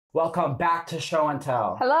Welcome back to Show and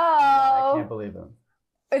Tell. Hello. I can't believe it.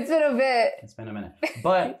 It's been a bit. It's been a minute.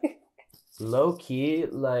 But low key,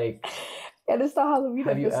 like, And it's the Halloween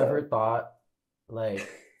have you episode. ever thought, like,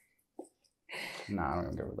 nah, I don't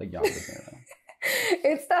even go like y'all.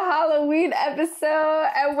 It's the Halloween episode,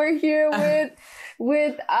 and we're here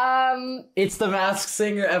with It's the Masked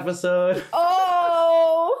Singer episode.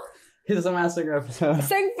 oh, It's the Masked Singer episode.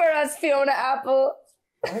 sing for us, Fiona Apple.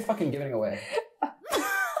 Why are you fucking giving it away?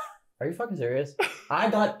 Are you fucking serious? I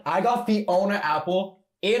got Fiona Apple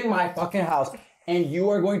in my fucking house, and you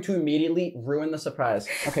are going to immediately ruin the surprise.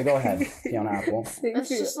 Okay, go ahead, Fiona Apple. It's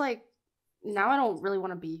just like, now I don't really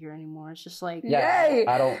want to be here anymore. It's just like, Yeah, Yay.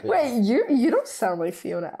 I don't. Wait, you don't sound like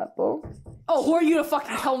Fiona Apple. oh, who are you to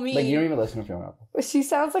fucking tell me? Like, you don't even listen to Fiona Apple. She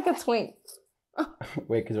sounds like a twink.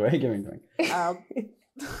 Wait, because why are you giving drink? Uh,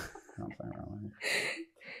 No, I'm playing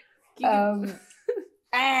around.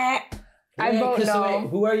 I vote no. Wait,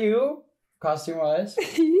 who are you? Costume-wise?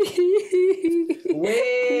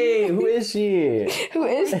 Wait, who is she? Who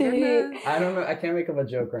is she? I don't know. I can't make up a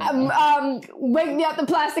joke right now. Wake me out the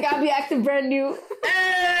plastic. I'll be acting brand new.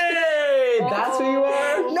 Hey, that's who you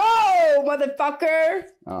are? No, motherfucker.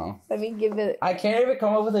 Oh. Let me give it. I can't even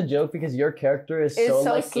come up with a joke because your character is It's so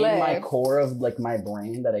so like slick. in my core of like my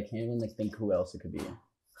brain that I can't even like think who else it could be.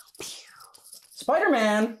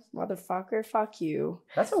 Spider-Man. Motherfucker, fuck you.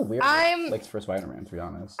 That's a weird I'm- like for Spider-Man, to be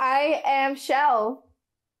honest. I am Shell.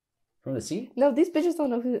 From the sea? No, these bitches don't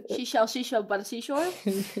know who. she shall by the seashore.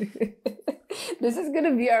 This is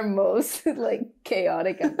gonna be our most like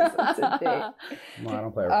chaotic episode today. No, I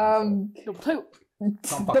don't play around. No, play- Don't The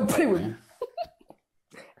fucking play with blue. me.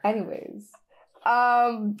 Anyways,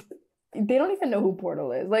 they don't even know who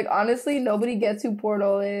Portal is. Like honestly, nobody gets who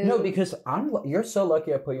Portal is. No, because you're so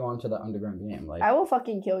lucky I put you onto the underground game. Like, I will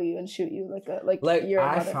fucking kill you and shoot you like you're a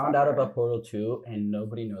I found out motherfucker. about Portal 2 and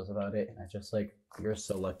nobody knows about it, and I just like, you're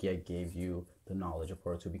so lucky I gave you the knowledge of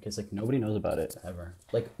Portal 2 because like nobody knows about it ever.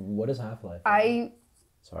 Like, what is Half-Life?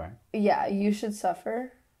 Sorry. Yeah, you should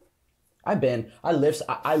suffer. I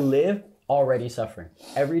live already suffering.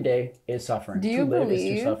 Every day is suffering. Do you to live is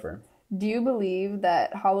believe- to suffer. Do you believe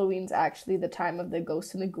that Halloween's actually the time of the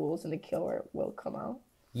ghosts and the ghouls and the killer will come out?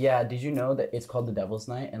 Yeah, did you know that it's called the Devil's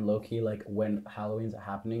Night? And low-key, like, when Halloween's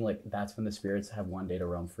happening, like, that's when the spirits have one day to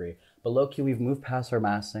roam free. But low-key, we've moved past our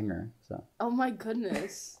Masked Singer, so... Oh my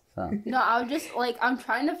goodness. so. No, I'm just like, I'm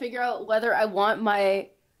trying to figure out whether I want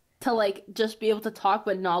to like just be able to talk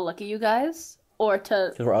but not look at you guys, or to.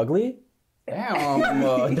 Because we're ugly?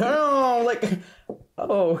 Damn, damn, like...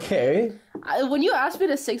 Oh, okay. When you asked me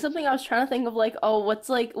to sing something, I was trying to think of like, oh, what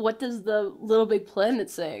does the Little Big Planet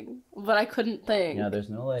sing? But I couldn't think. Yeah, there's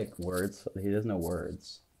no, like, words. He does no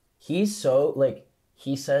words. He's so, like,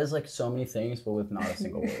 he says, like, so many things, but with not a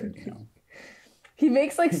single word, you know? He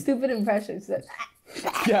makes like stupid impressions.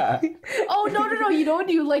 Yeah. Oh no! You know when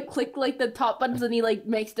you like click like the top buttons and he like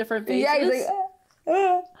makes different faces. Yeah, he's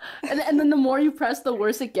like. And then the more you press, the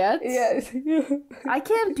worse it gets. Yes. I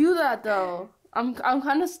can't do that though. I'm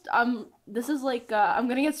kind of this is like I'm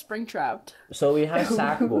gonna get spring trapped. So we have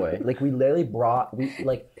Sackboy. Like,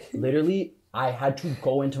 literally, I had to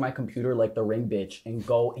go into my computer like the ring bitch and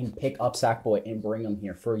go and pick up Sackboy and bring him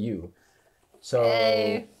here for you. So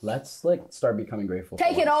Hey. let's like start becoming grateful.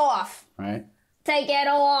 Take for it us, off. right? Take it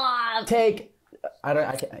off.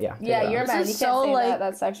 I can't. Yeah. Yeah, you're This mad. is You can't so, say like,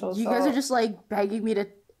 that's sexual You assault. guys are just like begging me to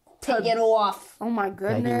take it off. Oh my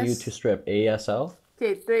Begging you goodness. to strip ASL.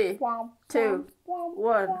 Okay, 3, 2,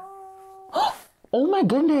 1. Oh my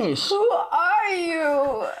goodness. Who are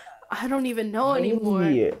you? I don't even know anymore.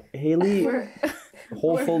 Haley.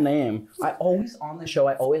 Whole full name. I always on the show.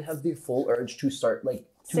 I always have the full urge to start like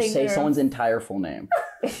to say Singer. someone's entire full name.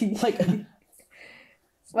 Like.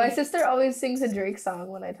 My sister always sings a Drake song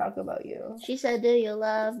when I talk about you. She said, "Do you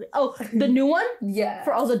love me?" Oh, the new one Yeah.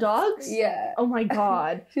 for all the dogs. Yeah. Oh my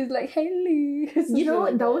god. She's like, Haley. You know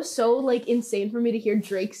what? That was so like insane for me to hear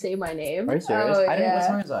Drake say my name. Are you serious? Oh, I didn't. What yeah.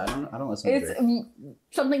 song is that? I don't listen to It's Drake.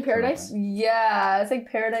 Something Paradise. yeah, it's like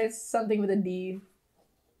Paradise something with a D.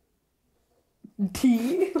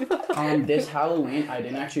 D. This Halloween, I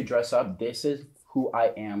didn't actually dress up. This is who I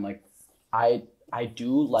am. Like, I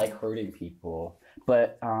do like hurting people,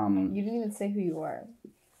 but You didn't even say who you are.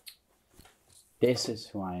 this is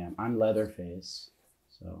who I am. I'm Leatherface.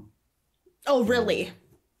 So Oh really?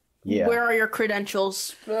 yeah. Where are your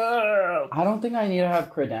credentials? I don't think I need to have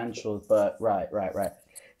credentials, but right.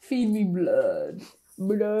 Feed me blood.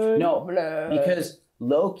 Blood. No, blood. because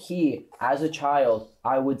low key, as a child,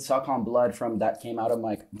 I would suck on blood from that came out of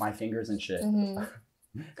my fingers and shit. Mhm.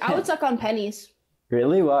 I would suck on pennies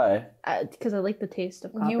Really? Why? because I like the taste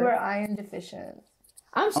of copper. You were iron deficient.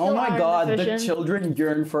 I'm still Oh my iron god, the deficient. children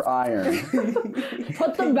yearn for iron.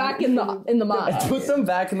 Put them back in the mine. Put them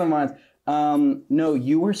back in the mines. No,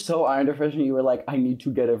 you were so iron deficient. You were like, I need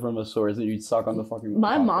to get it from a source, and you'd suck on the fucking.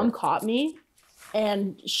 My copper. mom caught me,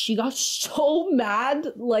 and she got so mad.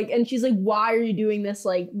 Like, and she's like, "Why are you doing this?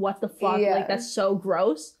 Like, what the fuck? Yeah. Like, that's so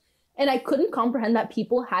gross." And I couldn't comprehend that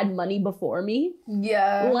people had money before me.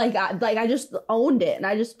 Yeah. Like, I just owned it, and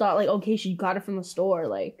I just thought, like, okay, she got it from the store.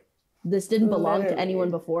 Like, this didn't belong to Literally. anyone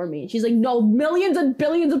before me. She's like, "No, millions and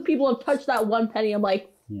billions of people have touched that one penny." I'm like,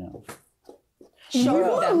 Yeah. You shut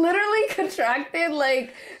up. literally contracted,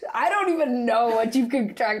 like, I don't even know what you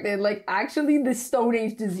contracted. Like, actually, the Stone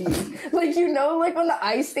Age disease. Like, you know, like when the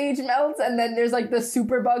ice age melts and then there's like the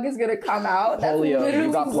superbug is gonna come out. That's Polio. literally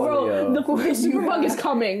You got polio. The superbug is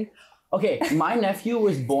coming. Okay, my nephew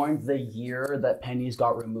was born the year that pennies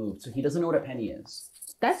got removed, so he doesn't know what a penny is.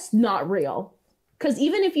 That's not real. Because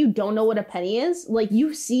even if you don't know what a penny is, like,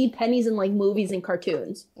 you see pennies in, like, movies and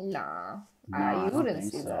cartoons. Nah. No, I you don't wouldn't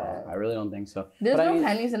think see so. that. I really don't think so. There's But I no mean,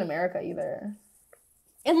 pennies in America either.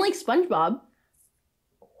 And, like, SpongeBob.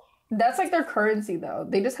 That's like their currency though.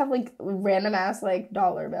 They just have like random ass like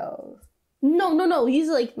dollar bills. No. He's,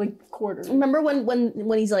 like Quarters. remember when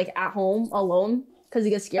he's, like, at home alone? Because he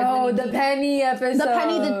gets scared. Oh, when he- the penny episode. The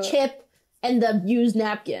penny, the chip, and the used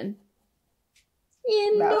napkin.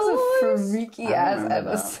 That was a Indoors. freaky I ass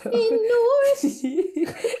remember that. episode. Indoors.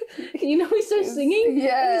 You know, he starts singing.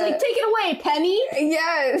 Yeah. He's like, "Take it away, Penny."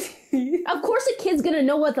 Yes. Of course, a kid's gonna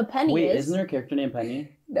know what the penny wait, is. isn't there a character named Penny?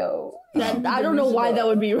 No. I don't know why that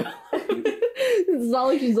would be. It's not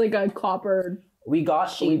like she's like a copper. We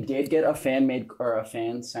did get a fan made or a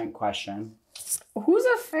fan sent question. Who's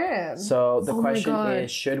a fan? So the Oh my question God.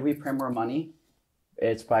 is, should we print more money?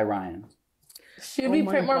 It's by Ryan. Should Oh we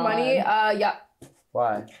my print more God. money? Yeah.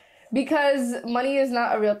 Why? Because money is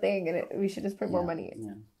not a real thing and we should just print more Yeah, money.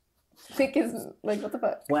 yeah. Think is like what the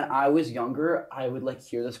fuck? When I was younger, I would like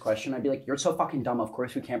hear this question. I'd be like, "You're so fucking dumb. Of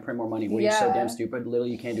course we can't print more money. What are you so Yeah. damn stupid? Literally,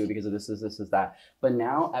 you can't do it because of this, that." But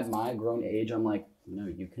now, at my grown age, I'm like, no,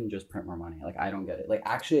 you can just print more money. Like, I don't get it. Like,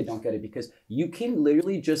 actually, I don't get it because you can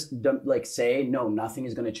literally just like say, no, nothing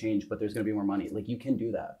is gonna change, but there's gonna be more money. Like, you can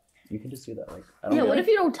do that. You can just do that. Like, I don't. Yeah, get what it. if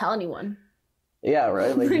you don't tell anyone? Yeah,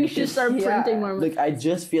 right. Like, You you just start Yeah. printing more money. like, I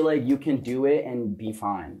just feel like you can do it and be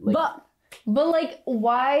fine. Like, But like,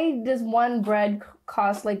 why does one bread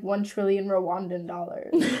cost like 1 trillion Rwandan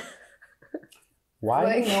dollars? why do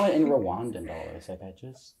like- you know it in Rwandan dollars? Like, I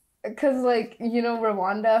just. Because like you know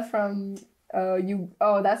Rwanda from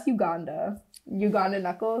that's Uganda. Uganda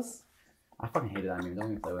Knuckles. I fucking hated that meme. Don't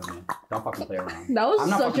even play with me. Don't fucking play around. That was I'm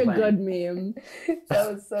not such a fucking good meme.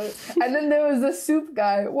 That was so. And then there was the soup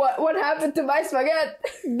guy. What happened to my spaghetti?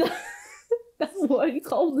 That's why you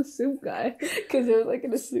call him the soup guy. Because it was like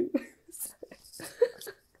in a soup.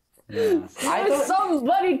 Yeah. I thought,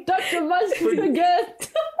 Somebody touching my spaghetti.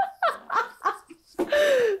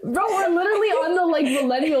 Bro, we're literally on the like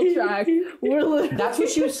millennial track. We're literally... that's what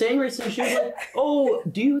she was saying recently. She was like, "Oh,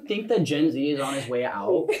 do you think that Gen Z is on his way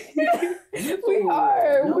out?" We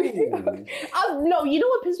are. No. We are. No, you know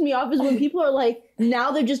what pissed me off is when people are like,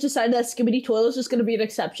 now they've just decided that Skibbity Toilet is just going to be an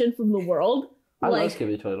exception from the world. I Like, love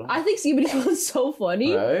Skibbity Toilet. I think Skibbity Toilet is so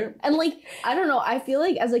funny. Right? And like, I don't know, I feel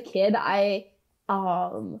like as a kid, I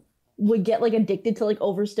would get like addicted to like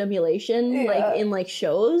overstimulation, Yeah. like in like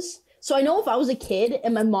shows. So I know if I was a kid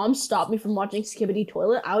and my mom stopped me from watching Skibbity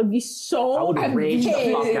Toilet, I would be so I would rage the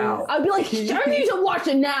pissed. fuck out. I'd be like, I need to watch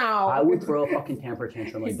it now. I would throw a fucking temper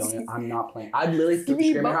tantrum. Like, don't. I'm not playing. I'd literally Skibbity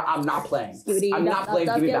scream at her. I'm not playing. Skibbity, I'm not playing.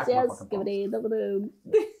 Give me back my fucking phone. Skibbity, double.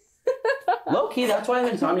 Low key, that's why I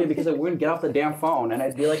have insomnia because I wouldn't get off the damn phone and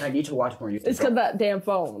I'd be like, I need to watch more YouTube. It's because that damn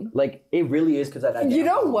phone. Like, it really is because of that. You damn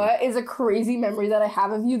know phone. what is a crazy memory that I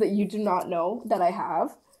have of you that you do not know that I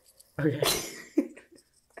have? Okay.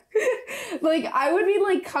 Like I would be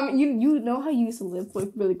like coming. You know how you used to live like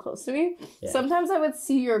really close to me. Yeah. Sometimes I would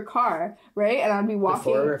see your car, right, and I'd be walking.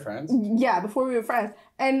 Before we were friends. Yeah, before we were friends,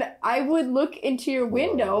 and I would look into your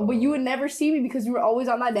window, but you would never see me because you were always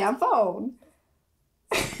on that damn phone.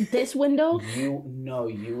 This window?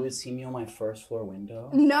 You would see me on my first floor window.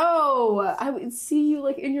 No, I would see you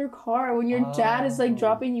like in your car when your dad is like Oh.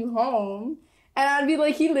 dropping you home. And I'd be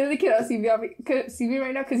like, he literally cannot see me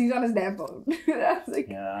right now because he's on his damn phone. I was like,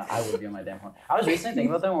 Yeah, I would be on my damn phone. I was recently thinking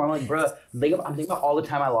about that where I'm like, bro, I'm thinking about all the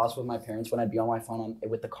time I lost with my parents when I'd be on my phone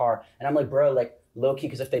with the car. And I'm like, bro, like, low key,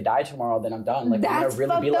 because if they die tomorrow, then I'm done. Like, that's I'm gonna fucked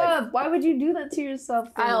really be like, up. Why would you do that to yourself?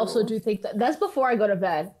 I though? also do think that's before I go to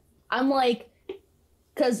bed. I'm like,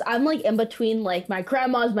 because I'm like in between like my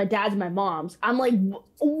grandma's, my dad's, and my mom's. I'm like,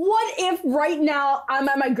 what if right now I'm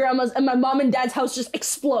at my grandma's and my mom and dad's house just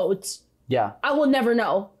explodes? Yeah. I will never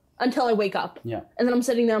know until I wake up. Yeah. And then I'm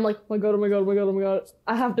sitting there, I'm like, oh my god, oh my god, oh my god, oh my god.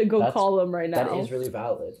 I have to go call them right now. That is really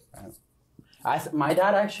valid. My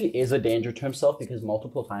dad actually is a danger to himself because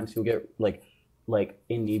multiple times he'll get like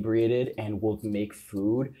inebriated and will make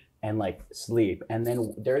food and like sleep. And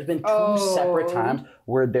then there's been two separate times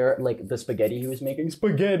where they're like the spaghetti he was making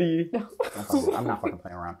spaghetti. I'm not fucking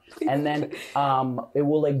playing around. And then it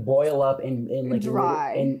will like boil up and like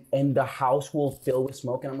dry. And the house will fill with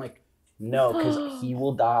smoke. And I'm like, no, because he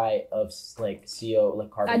will die of like CO,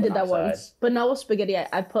 like carbon I did that monoxide. once, but not with spaghetti.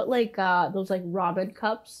 I put like those like ramen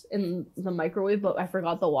cups in the microwave, but I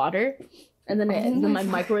forgot the water, and then then my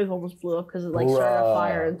microwave almost blew up because it like started a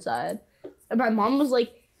fire inside. And my mom was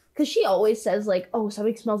like, because she always says like, oh,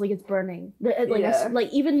 something smells like it's burning.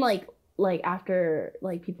 Like even like after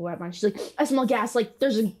like people were at mine, she's like, I smell gas. Like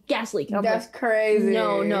there's a gas leak. That's like, crazy.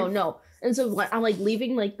 No. And so when I'm like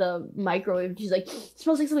leaving like the microwave, she's like, it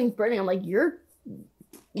smells like something's burning. I'm like, you're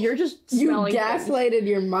just smelling. You gaslighted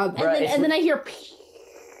your mother. And then I hear,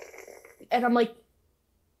 and I'm like,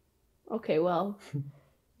 okay, well.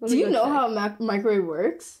 Do you know how a microwave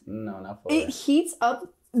works? No, not for it. It heats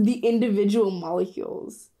up the individual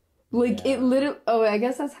molecules. Like it literally. Oh, I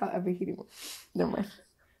guess that's how every heating works. Never mind.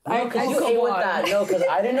 No, because you ate with that. No, because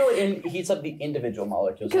I didn't know it heats up the individual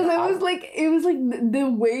molecules. Because it was like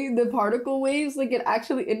the particle waves, like it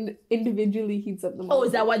actually individually heats up the molecules. Oh,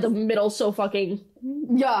 is that why the middle's so fucking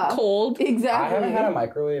cold? Exactly. I haven't had a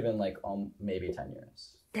microwave in like maybe 10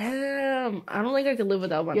 years. Damn, I don't think I could live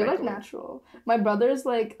without my microwave. You're like natural. My brother's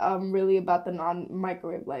like really about the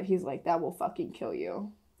non-microwave life. He's like, that will fucking kill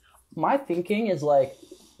you. My thinking is like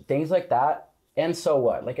things like that, and so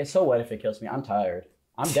what? Like, so what if it kills me? I'm tired.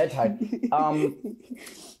 I'm dead tired.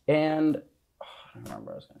 And I don't remember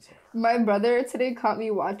what I was gonna say. My brother today caught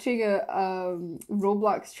me watching a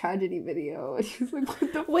Roblox tragedy video. He was like,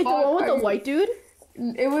 what the Wait, fuck? the one with the white dude?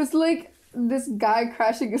 It was like this guy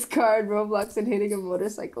crashing his car in Roblox and hitting a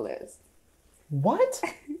motorcyclist. What?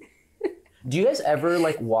 Do you guys ever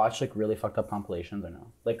like watch like really fucked up compilations or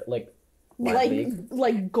no? Like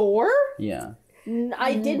gore? Yeah.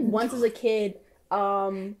 I did once as a kid,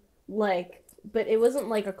 but it wasn't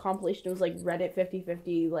like a compilation. It was like Reddit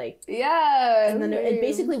 50/50, like. Yeah. And then it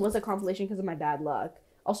basically was a compilation because of my bad luck.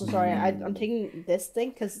 Also, sorry, I'm taking this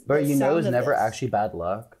thing because. But you know, it was never actually bad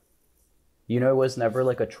luck. You know, it was never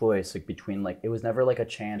like a choice, like between like it was never like a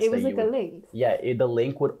chance. It was like a link. Yeah, the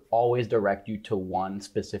link would always direct you to one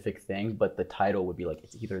specific thing, but the title would be like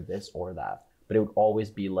it's either this or that. But it would always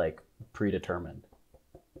be like predetermined.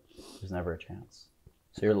 There's never a chance.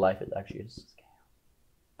 So your life is actually a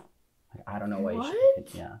scam. Like, I don't know why you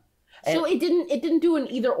should. Yeah. And so it didn't do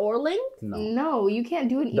an either or link? No, you can't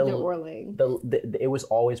do an either or link. It was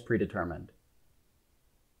always predetermined.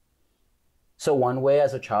 So one way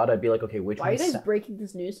as a child, I'd be like, okay, which one? Why are you guys breaking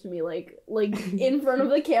this news to me like in front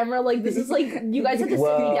of the camera? Like this is like you guys have to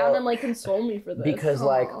sit me down and like console me for this. Because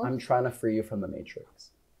like I'm trying to free you from the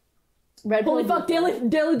Matrix. Holy fuck,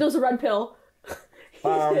 Daily does a red pill.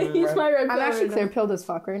 He's my red pill. I'm actually clear pilled as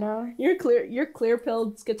fuck right now. You're clear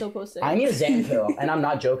pilled schizoposing. I need a Xan pill, and I'm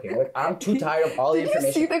not joking. Like I'm too tired of all the information.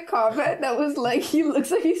 Did you see the comment that was like, he looks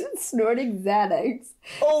like he's snorting Xanax?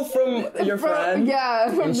 Oh, from your friend? Yeah,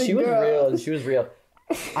 from and the she girl. was real.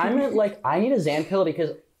 I meant like I need a Xan pill because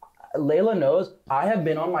LEILA knows I have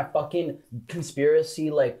been on my fucking conspiracy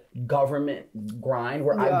like government grind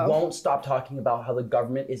where I won't stop talking about how the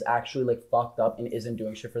government is actually like fucked up and isn't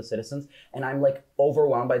doing shit for the citizens, and I'm like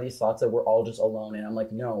overwhelmed by these thoughts that we're all just alone, and I'm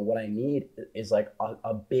like, no, what I need is like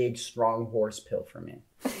a big strong horse pill for me.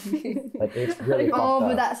 Like it's really fucked up.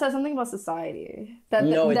 But that says something about society. That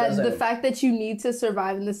the fact that you need to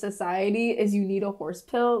survive in this society is you need a horse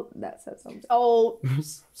pill. That says something. Oh,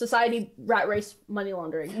 society, rat race, money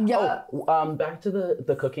laundering. Yeah. Oh, back to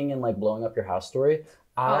the cooking and like blowing up your house story.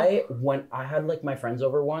 When I had like my friends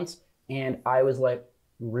over once, and I was like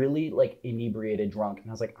really like inebriated, drunk, and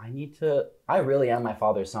I was like, I really am my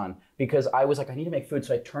father's son, because I was like, I need to make food.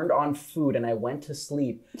 So I turned on food and I went to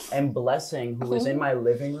sleep, and Blessing, who was in my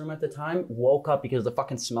living room at the time, woke up because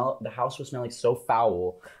the house was smelling so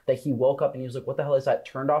foul that he woke up and he was like, what the hell is that?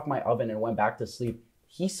 Turned off my oven and went back to sleep.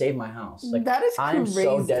 He saved my house. Like, that is crazy. I'm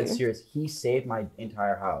so dead serious. He saved my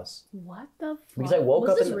entire house. What the fuck? Because I woke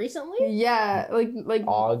up Was this recently? Yeah, like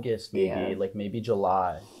August maybe, like maybe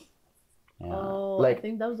July. Yeah. Oh, like, I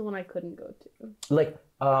think that was the one I couldn't go to. Like,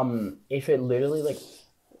 if it literally like,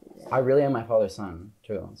 I really am my father's son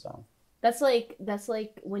too. So that's like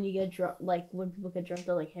when you get drunk. Like when people get drunk,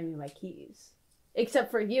 they're like, "Hand me my keys."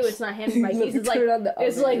 Except for you, it's not hand me my keys. It's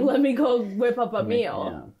like let me go whip up a meal.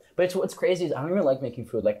 Yeah. But what's crazy is I don't even like making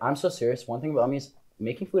food. Like I'm so serious. One thing about me is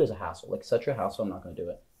making food is a hassle. Like such a hassle, I'm not gonna do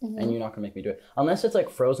it. And you're not gonna make me do it. Unless it's like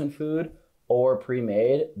frozen food or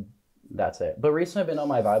pre-made, that's it. But recently I've been on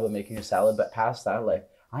my vibe of making a salad, but past that, like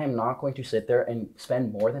I am not going to sit there and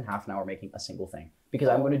spend more than half an hour making a single thing. Because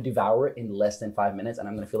I'm going to devour it in less than 5 minutes and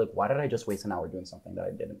I'm going to feel like, why did I just waste an hour doing something that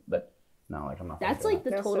I didn't? But no, like I'm not. That's like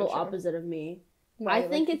the total opposite of me. I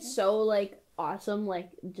think it's so like awesome,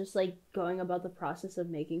 like just like going about the process of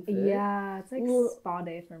making food. Yeah, it's like spa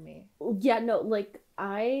day for me. Yeah, no, like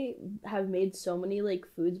I have made so many like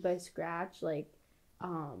foods by scratch. Like,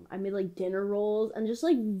 I made like dinner rolls and just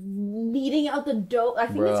like kneading out the dough. I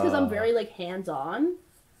think it's because I'm very like hands on.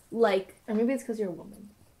 Like, or maybe it's because you're a woman.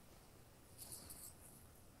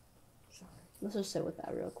 Let's just sit with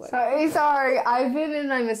that real quick. Sorry. I've been in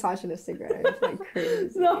my misogynistic rage like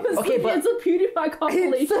crazy. No, it's it's a PewDiePie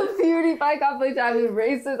compilation. It's a PewDiePie compilation. I've been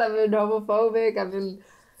racist. I've been homophobic.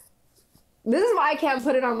 This is why I can't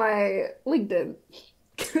put it on my LinkedIn.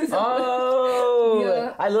 Oh,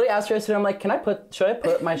 yeah. I literally asked her yesterday. I'm like, should I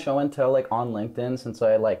put my show and tell like on LinkedIn since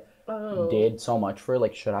I like did so much for it?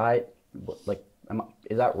 Like, should I like?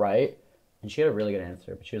 Is that right? And she had a really good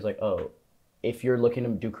answer, but she was like, oh. If you're looking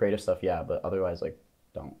to do creative stuff, yeah, but otherwise, like,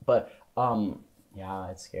 don't. But,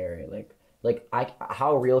 yeah, it's scary. Like,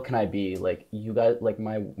 how real can I be? Like, you guys, like,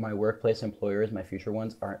 my workplace employers, my future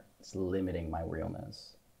ones, aren't limiting my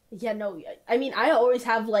realness. Yeah, no, I mean, I always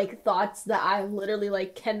have, like, thoughts that I literally,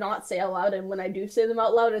 like, cannot say out loud, and when I do say them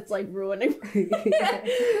out loud, it's, like, ruining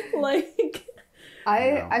like...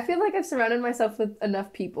 I feel like I've surrounded myself with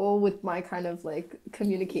enough people with my kind of like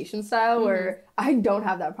communication style where I don't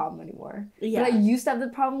have that problem anymore. Yeah. But I used to have the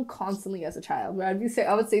problem constantly as a child where I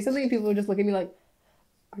would say something and people would just look at me like,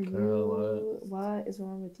 what is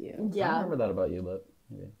wrong with you? Yeah. I remember that about you, but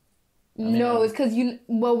maybe. No, it's because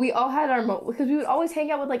we all had our because we would always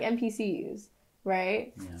hang out with like NPCs,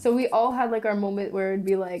 right? Yeah. So we all had like our moment where it'd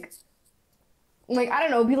be like I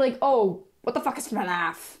don't know, it'd be like, oh, what the fuck is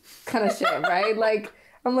FNAF? Kind of shit, right? Like,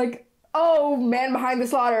 I'm like, oh, man behind the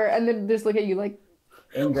slaughter. And then just look at you like...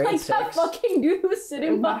 In grade 6? That fucking dude was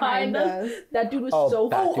sitting behind us. That dude was so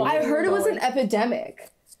funny. I heard it was an epidemic.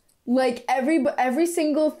 Like, every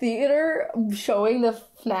single theater showing the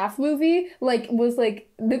FNAF movie, like, was like...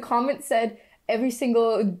 The comment said every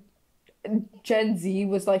single... Gen Z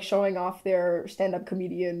was like showing off their stand-up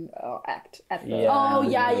comedian act at the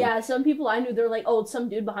yeah. Some people I knew, they're like, oh, some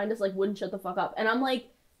dude behind us like wouldn't shut the fuck up, and I'm like,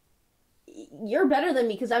 you're better than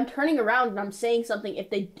me because I'm turning around and I'm saying something.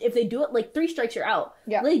 If they do it, like 3 strikes, you're out.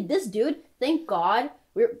 Yeah, like this dude. Thank God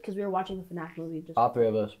because we were watching the FNAF movie. Just all 3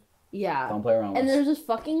 of us. Yeah. Don't play around. And there's this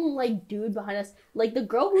fucking like dude behind us. Like the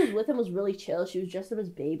girl who was with him was really chill. She was dressed up as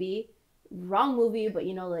Baby. Wrong movie, but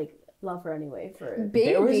you know like. Love her anyway for Baby.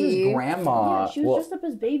 There was his grandma. Yeah, she was dressed up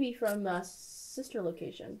as Baby from Sister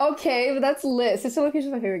Location. Okay, but that's lit. Sister Location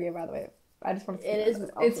is my favorite game, by the way. I just want to.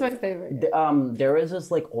 It's my favorite. There was this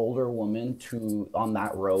like older woman on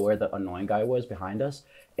that row where the annoying guy was behind us,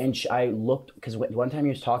 and I looked because one time he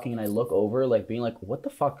was talking, and I look over like being like, what the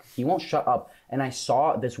fuck? He won't shut up, and I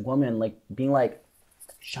saw this woman like being like.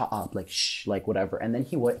 Shut up, like shh, like whatever, and then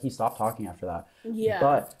he stopped talking after that. Yeah.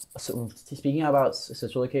 But so speaking about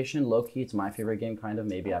Sister Location, low key, it's my favorite game, kind of.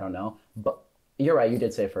 Maybe I don't know, but you're right. You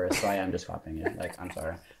did say first, so I am just copying you. Like I'm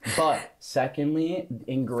sorry. But secondly,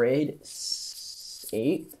 in grade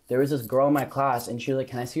 8, there was this girl in my class, and she was like,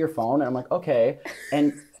 "Can I see your phone?" And I'm like, "Okay."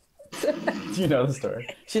 And do you know the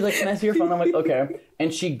story? She's like, "Can I see your phone?" I'm like, "Okay."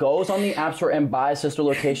 And she goes on the App Store and buys Sister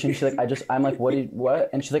Location. She's like, I'm like, what?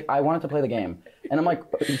 And she's like, I wanted to play the game. And I'm like,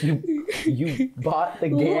 you bought the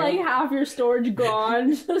game? Like half your storage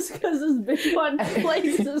gone just because this bitch wanted to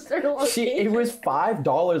play Sister Location. It was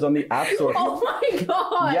 $5 on the App Store. Oh my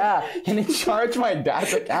God. Yeah, and it charged my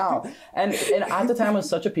dad's account. And at the time, I was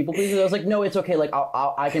such a people pleaser. I was like, no, it's okay. Like,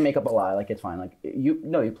 I can make up a lie. Like, it's fine. Like,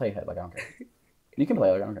 you play ahead. Like, I don't care. You can play.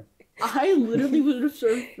 Like, I don't care. I literally would have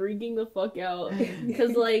started freaking the fuck out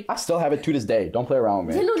because like I still have it to this day. Don't play around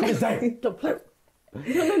with me. To this day. Don't play.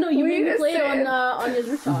 No. You made me play it on your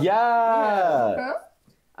rooftop. Yeah. Huh?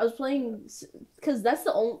 I was playing because that's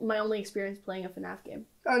my only experience playing a FNAF game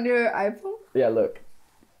on your iPhone. Yeah. Look.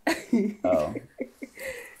 Oh.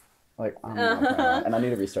 Like I'm not playing around. And I need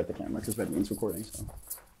to restart the camera because Red means recording. So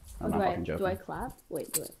I'm not fucking joking. Do I clap?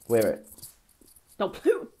 Wait. Wait. Don't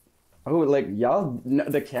play. Oh, like y'all, no,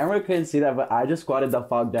 the camera couldn't see that, but I just squatted the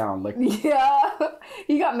fuck down. Like, yeah,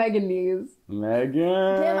 you got Megan knees.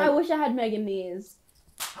 Megan. Damn, I wish I had Megan knees.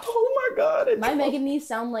 Oh my God! My Megan knees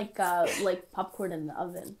sound like popcorn in the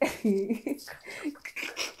oven.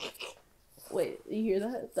 Wait, you hear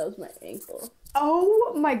that? That was my ankle.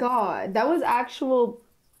 Oh my God, that was actual.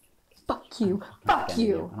 Fuck you! Fuck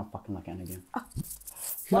you! I don't fucking like Anna again.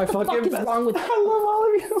 My What the fuck is wrong with I love all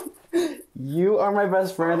of you. You are my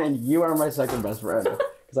best friend, and you are my second best friend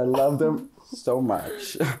because I love them so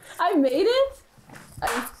much. I made it.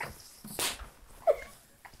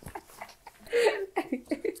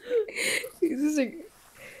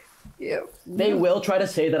 Yeah. They will try to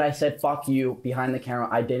say that I said "fuck you" behind the camera.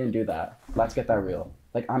 I didn't do that. Let's get that real.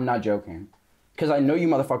 Like, I'm not joking, because I know you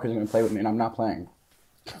motherfuckers are gonna play with me, and I'm not playing.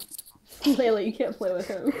 Layla, you can't play with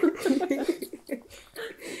him.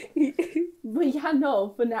 But yeah,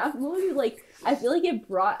 no, FNAF movie, like, I feel like it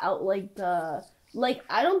brought out, like, the, like,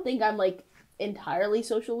 I don't think I'm, like, entirely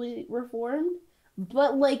socially reformed,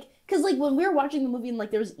 but, like, because, like, when we were watching the movie and,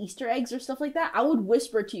 like, there was Easter eggs or stuff like that, I would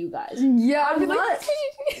whisper to you guys. Yeah, I'm not,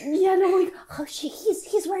 yeah, no, like, oh shit,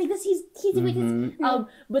 he's wearing this, he's doing this.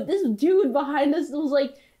 But this dude behind us was,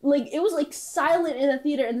 like, it was, like, silent in the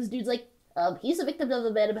theater, and this dude's, like, he's a victim of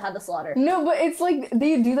the man who had the slaughter. No, but it's like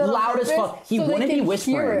they do that Loud as fuck. He wouldn't be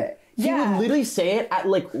whispering. He would literally say it at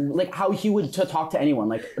like how he would to talk to anyone,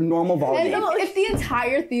 like normal volume. And if the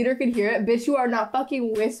entire theater could hear it, bitch, you are not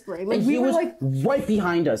fucking whispering. Like, and we he were was like right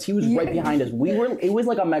behind us. He was right behind us. It was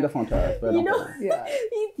like a megaphone to us. But You know, Yeah.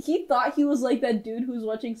 he thought he was like that dude who's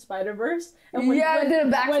watching Spider-Verse. And did a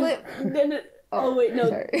backflip. Oh wait, no,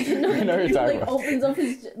 sorry. No, you're he, talking like about. opens up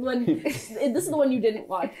his this is the one you didn't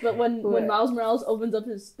watch, but when Miles Morales opens up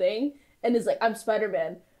his thing and is like, "I'm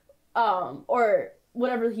Spider-Man," or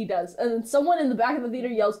whatever he does, and then someone in the back of the theater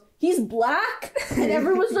yells, "He's black," and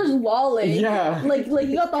everyone starts lolling. Yeah. Like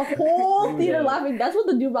you got the whole theater laughing. That's what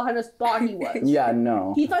the dude behind us thought he was. Yeah,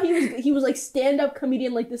 no. He thought he was like stand-up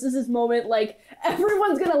comedian. Like, this is his moment. Like,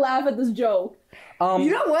 everyone's gonna laugh at this joke.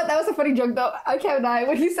 You know what? That was a funny joke though. I can't deny.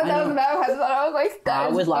 When he said that was a bad I was like, that I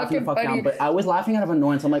was laughing fuck down, but I was laughing out of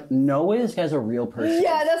annoyance. I'm like, no way this guy's a real person.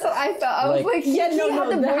 Yeah, that's what I felt. I was like, Yeah, he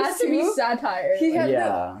had the there voice has to be too. satire. He had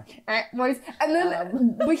Yeah. the voice, and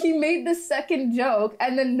then but he made the second joke,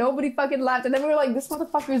 and then nobody fucking laughed, and then we were like, this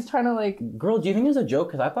motherfucker is trying to like. Girl, do you think it was a joke?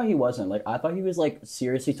 Because I thought he wasn't. Like, I thought he was like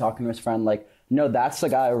seriously talking to his friend. Like, no, that's the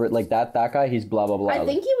guy. Like that guy. He's blah blah blah. I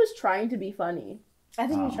think he was trying to be funny. I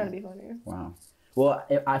think he was trying to be funny. Wow. Well,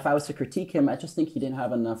 if I was to critique him, I just think he didn't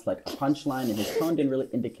have enough, like, a punchline, and his tone didn't really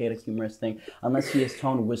indicate a humorous thing, unless his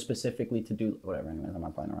tone was specifically to do whatever. Anyways, I'm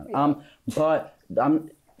not playing around. But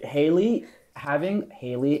having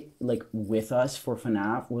Haley like with us for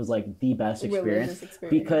FNAF was like the best experience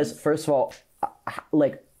because first of all,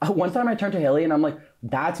 like one time I turned to Haley and I'm like,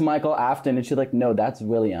 "That's Michael Afton," and she's like, "No, that's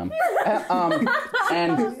William."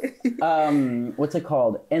 And what's it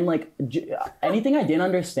called? And like anything I didn't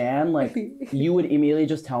understand, like you would immediately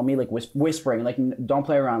just tell me, like whispering, like don't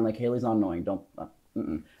play around, like Haley's not annoying, don't.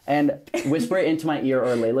 And whisper it into my ear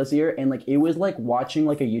or Layla's ear, and like it was like watching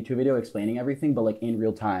like a YouTube video explaining everything, but like in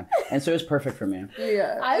real time, and so it was perfect for me.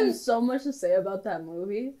 Yeah, I have so much to say about that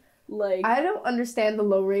movie. Like, I don't understand the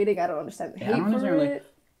low rating. I don't understand the hate for it.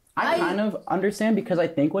 I kind of understand because I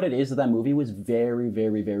think what it is that movie was very,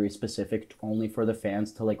 very, very specific only for the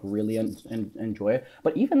fans to like really enjoy it.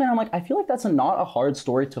 But even then, I'm like, I feel like that's not a hard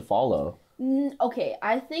story to follow. Okay,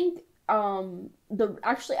 I think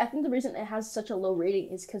I think the reason it has such a low rating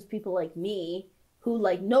is because people like me who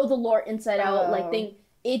like know the lore inside out, like think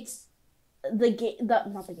it's the game.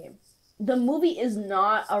 Not the game. The movie is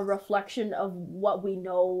not a reflection of what we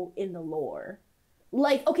know in the lore.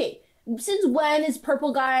 Like, okay. Since when is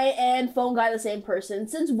Purple Guy and Phone Guy the same person?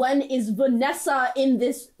 Since when is Vanessa in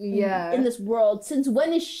this world? Since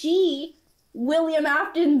when is she William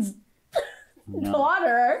Afton's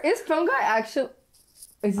daughter? Is Phone Guy actually?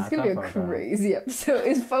 Is this gonna be a crazy episode?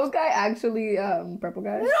 Is Phone Guy actually Purple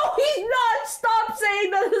Guy? No, he's not. Stop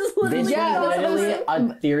saying that. This is literally literally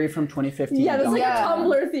a theory from 2015. Yeah, that's like a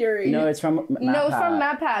Tumblr theory. No, it's from MatPat. No, it's from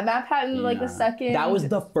MatPat. MatPat in like the second. That was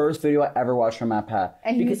the first video I ever watched from MatPat.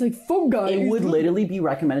 And he was like, "Phone Guy." It would literally be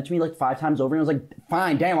recommended to me like 5 times over, and I was like,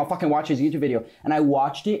 "Fine, damn, I'll fucking watch his YouTube video." And I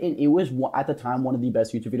watched it, and it was at the time one of the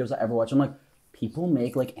best YouTube videos I ever watched. I'm like, people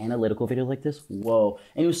make like analytical videos like this? Whoa.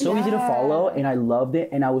 And it was so easy to follow, and I loved it,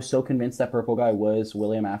 and I was so convinced that Purple Guy was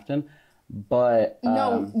William Afton. But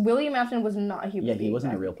no, William Afton was not a human being. Yeah, he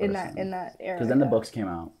wasn't a real person. In that era. Because then the books came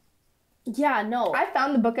out. Yeah, no. I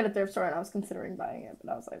found the book at a thrift store and I was considering buying it, but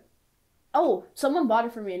I was like, oh, someone bought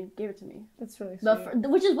it for me and gave it to me. That's really sweet.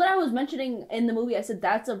 Which is what I was mentioning in the movie. I said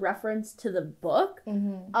that's a reference to the book.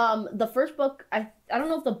 Mm-hmm. The first book, I don't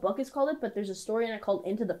know if the book is called it, but there's a story in it called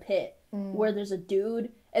Into the Pit, where there's a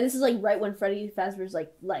dude, and this is like right when Freddy Fazbear's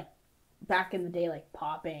like back in the day, like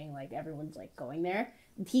popping, like everyone's like going there.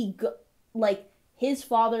 His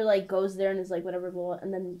father like goes there and is like whatever,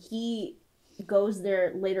 and then he goes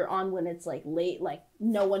there later on when it's like late, like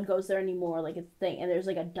no one goes there anymore, like it's a thing, and there's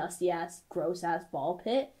like a dusty ass, gross ass ball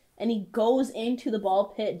pit, and he goes into the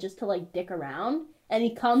ball pit just to like dick around, and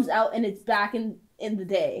he comes out and it's back in the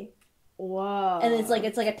day. Wow. And it's like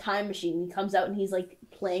a time machine. He comes out and he's like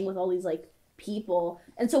playing with all these like people,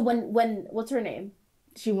 and so when what's her name?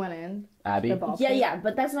 She went in. Abby. Yeah,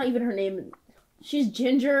 but that's not even her name. She's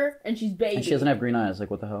ginger and she's baby. And she doesn't have green eyes. Like,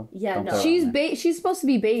 what the hell? Yeah, Don't no. throw it She's on me. she's supposed to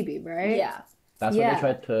be baby, right? Yeah. That's what they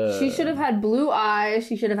tried to... She should have had blue eyes.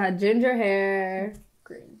 She should have had ginger hair.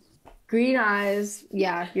 Green eyes.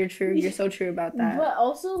 Yeah, you're true. You're so true about that. But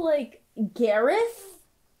also, like, Gareth?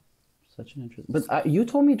 Such an interesting... But you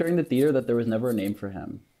told me during the theater that there was never a name for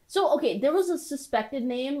him. So, okay, there was a suspected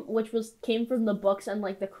name, which came from the books and,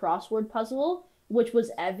 like, the crossword puzzle, which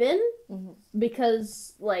was Evan,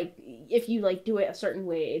 because, like, if you, like, do it a certain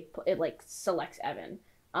way, it like, selects Evan,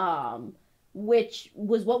 which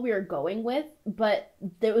was what we were going with, but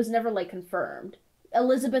it was never, like, confirmed.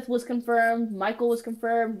 Elizabeth was confirmed, Michael was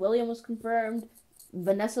confirmed, William was confirmed,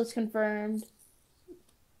 Vanessa's confirmed.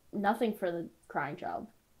 Nothing for the crying child.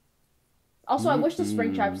 Also, I wish the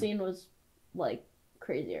Springtrap scene was, like,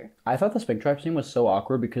 crazier. I thought the Springtrap scene was so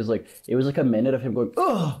awkward because, like, it was, like, a minute of him going,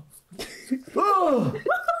 ugh! Ugh!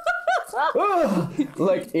 Ugh!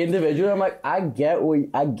 Like, individually, I'm like, I get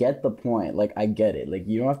the point. Like, I get it. Like,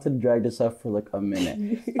 you don't have to drag this up for, like, a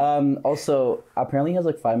minute. Also, apparently he has,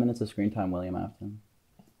 like, 5 minutes of screen time, William Afton.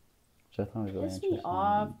 Which I thought was really interesting. Piss me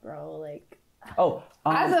off, bro. Like... Oh,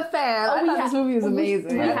 as a fan, I thought this movie was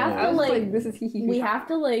amazing. We have to, like, this is we have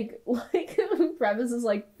to, like preface is,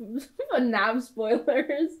 like, FNAF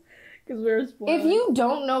spoilers, because we're spoilers. If you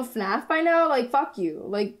don't know FNAF by now, like, fuck you.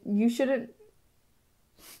 Like, you shouldn't...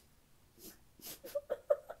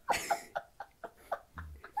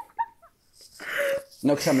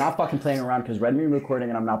 No, because I'm not fucking playing around because Red Mean recording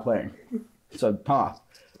and I'm not playing. So, How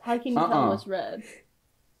can you tell what's red?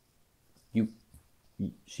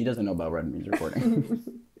 She doesn't know about Red Means recording.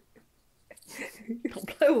 Don't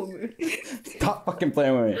play with me. Stop fucking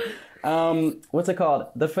playing with me. What's it called?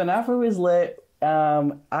 The FNAF movie is lit.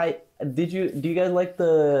 Do you guys like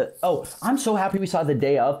the... Oh, I'm so happy we saw the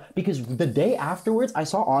day of, because the day afterwards, I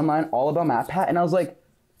saw online all about MatPat, and I was like,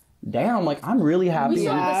 damn, like, I'm really happy. We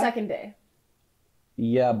saw it the second day.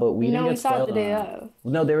 Yeah, but we didn't get we saw it spoiled the day on. of.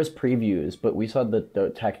 No, there was previews, but we saw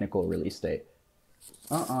the technical release date.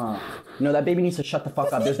 No, that baby needs to shut the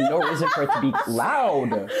fuck up. There's no reason for it to be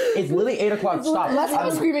loud. It's literally 8 o'clock. Stop. Let's have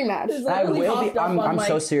a screaming match. I will be. I'm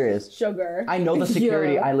so serious. Sugar. I know the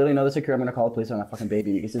security. Yeah. I literally know the security. I'm gonna call the police on that fucking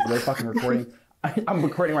baby because it's really fucking recording. I'm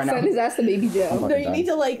recording right now. Send his ass to baby jail. No, you need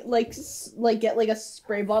to like get like a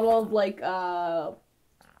spray bottle of like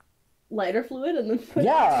lighter fluid and then put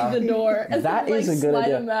it through the door. And that then, is like, a good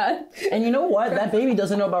idea. Slide And you know what? That baby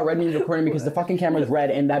doesn't know about Red Means recording because the fucking camera's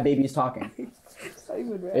red and that baby's talking. It's not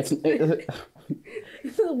even red. It's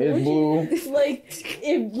blue. Like,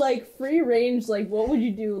 if like free range, like what would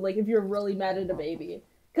you do? Like if you're really mad at a baby?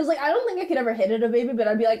 Because like I don't think I could ever hit at a baby, but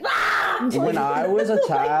I'd be like, ah! When I was a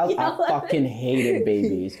child, I yell at fucking hated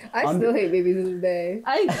babies. I still hate babies to this day.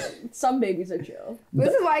 Some babies are chill.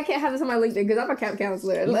 This is why I can't have this on my LinkedIn, because I'm a camp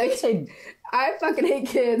counselor. Like, I fucking hate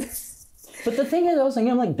kids. But the thing is, I was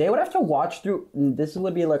thinking, I'm like, they would have to watch through, this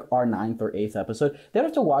would be like our 9th or 8th episode. They would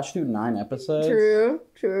have to watch through 9 episodes.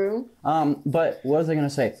 True. But what was I going to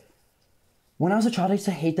say? When I was a child, I used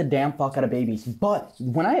to hate the damn fuck out of babies. But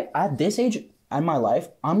when at this age in my life,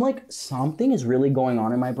 I'm like, something is really going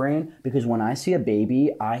on in my brain, because when I see a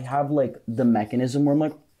baby, I have like the mechanism where I'm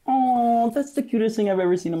like, oh, that's the cutest thing I've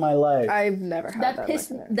ever seen in my life. I've never had that.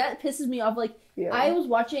 That pisses me off. Like, I was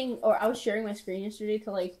watching, or I was sharing my screen yesterday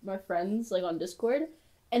to like my friends, like on Discord,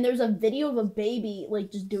 and there's a video of a baby like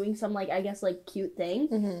just doing some like, I guess, like cute thing,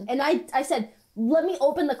 and I said, let me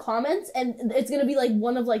open the comments, and it's gonna be like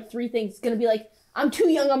one of like 3 things. It's gonna be like, I'm too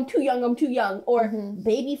young, or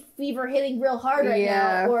baby fever hitting real hard right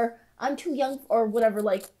now, or I'm too young, or whatever,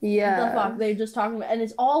 like, the fuck they're just talking about. And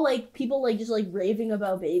it's all, like, people, like, just, like, raving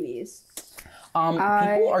about babies.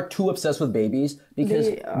 People are too obsessed with babies because,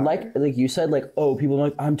 like you said, like, oh, people are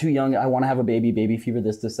like, I'm too young, I want to have a baby fever,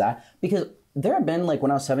 this, that. Because there have been, like, when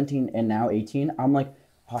I was 17 and now 18, I'm like,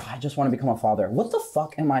 oh, I just want to become a father. What the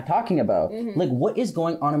fuck am I talking about? Like, what is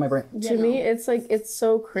going on in my brain? To me, it's, like, it's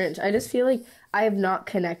so cringe. I just feel like I have not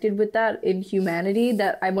connected with that in humanity,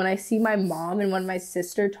 that when I see my mom and when my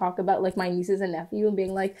sister talk about, like, my nieces and nephew and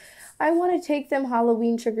being like, I want to take them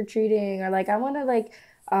Halloween trick-or-treating, or, like, I want to, like,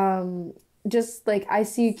 just, like, I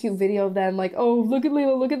see a cute video of them, like, oh, look at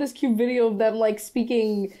Leila, look at this cute video of them, like,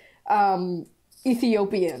 speaking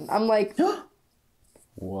Ethiopian. I'm like,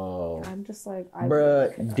 Whoa. I'm just like,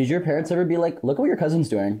 Bruh, did your parents ever be like, look at what your cousin's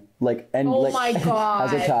doing? Like, and Oh like, my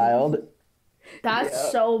God. as a child?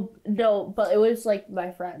 That's so no, but it was like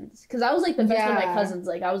my friends, because I was like the best of my Yeah. cousins.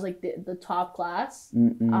 Like I was like the top class.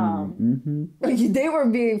 Like, they were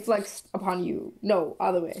being flexed upon you. No,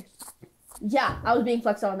 other way. Yeah, I was being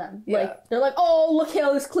flexed on them. Yeah. Like they're like, oh, look,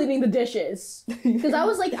 Hale's cleaning the dishes. Because I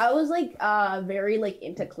was like very like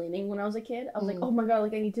into cleaning when I was a kid. I was like, oh my God,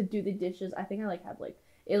 like I need to do the dishes. I think I like had like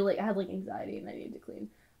it like I had like anxiety and I needed to clean.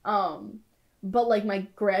 But like my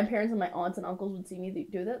grandparents and my aunts and uncles would see me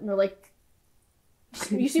do that and they're like,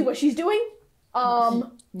 you see what she's doing?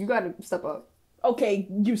 You gotta step up. Okay,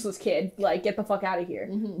 useless kid. Like get the fuck out of here.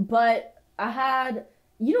 But I had,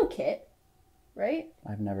 Kit, right?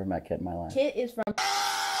 I've never met Kit in my life. Kit is from.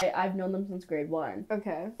 I've known them since grade 1.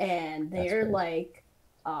 Okay. And they're great.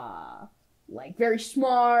 like very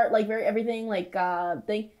smart, like very everything, like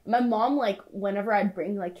thing. My mom, like whenever I'd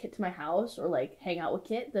bring like Kit to my house or like hang out with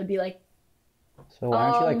Kit, they'd be like, So why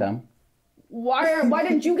aren't you like them? why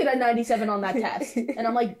didn't you get a 97 on that test? And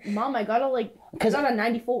I'm like, Mom, I got a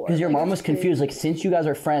 94. Because your mom was confused. Like, since you guys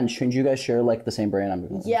are friends, shouldn't you guys share like the same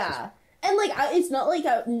brain? Yeah. And like it's not like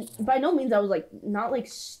by no means I was like not like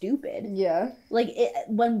stupid. Yeah. Like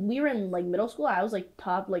when we were in like middle school, I was like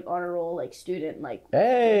top like honor roll like student like.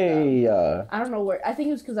 Hey. I don't know where. I think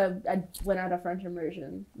it was because I went out of French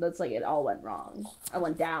immersion. That's like it all went wrong. I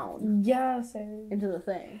went down Yeah, same. into the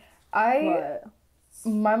thing.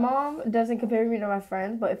 My mom doesn't compare me to my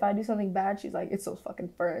friends, but if I do something bad, she's like, it's those fucking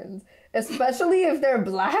friends. Especially if they're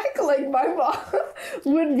black. Like, my mom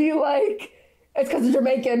would be like, it's because they're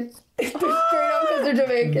Jamaican. Straight up because they're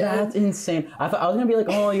Jamaican. That's insane. I thought I was gonna be like,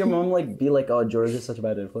 oh, your mom like be like, oh, George is such a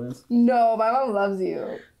bad influence. No, my mom loves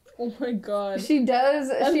you. Oh my God. She does.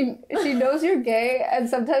 She knows you're gay, and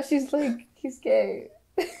sometimes she's like, he's gay.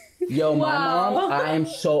 Yo, my Wow. mom, I am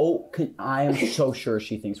so sure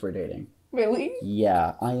she thinks we're dating. Really?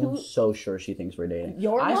 Yeah, I am so sure she thinks we're dating.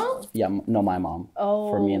 Your mom? Yeah, no, my mom. Oh.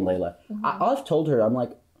 For me and Layla. I've told her, I'm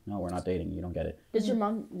like, no, we're not dating. You don't get it. Does your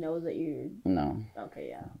mom know that you're No. okay?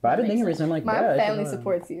 Yeah. But I've been thinking recently, I'm like, My yeah, I should family know that.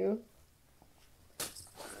 supports you.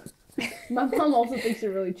 My mom also thinks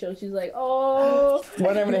you're really chill. She's like, oh.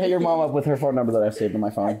 When I'm gonna hit your mom up with her phone number that I've saved in my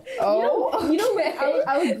phone. Oh. You know what?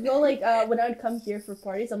 I would go like when I would come here for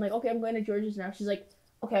parties. I'm like, okay, I'm going to George's now. She's like,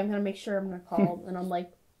 okay, I'm gonna make sure I'm gonna call, and I'm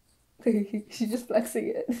like. She's just flexing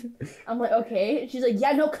it. I'm like, okay. She's like,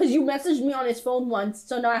 yeah, no, because you messaged me on his phone once,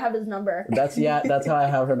 so now I have his number. That's how I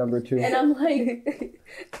have her number too. And I'm like,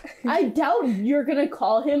 I doubt you're gonna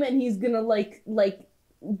call him and he's gonna like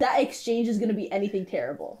that exchange is gonna be anything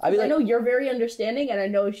terrible. I'd be like- I know you're very understanding, and I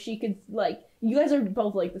know she could like. You guys are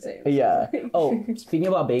both like the same. Yeah. Oh, speaking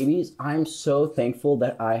about babies, I'm so thankful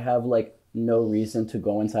that I have like no reason to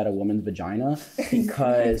go inside a woman's vagina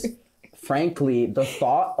because. Frankly, the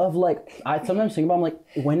thought of like, I sometimes think about, I'm like,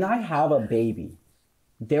 when I have a baby,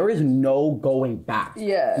 there is no going back.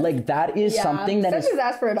 Yeah. Like, that is something that Send his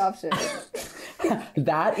ass for adoption.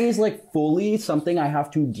 that is like fully something I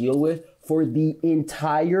have to deal with for the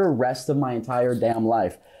entire rest of my entire damn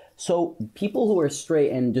life. So people who are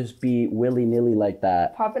straight and just be willy-nilly like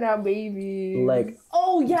that. Popping out babies. Like,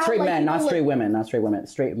 Oh yeah. straight like, men, not people, straight like, women, not straight women,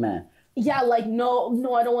 straight men. Yeah, like no,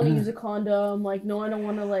 I don't want to use a condom. Like no, I don't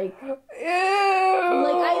want to like. Ew.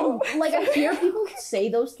 I hear people say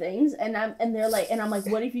those things, and they're like, and I'm like,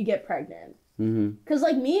 what if you get pregnant? Because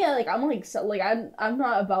like me, I'm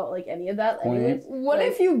not about like any of that. Anyways. What Like,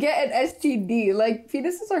 if you get an STD? Like,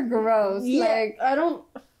 fetuses are gross. Yeah, Like, I don't.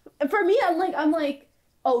 For me, I'm like,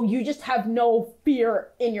 oh, you just have no fear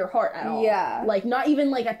in your heart at all. Yeah. Like not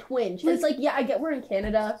even like a twinge. It's like, yeah, I get we're in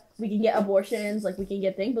Canada, we can get abortions, like we can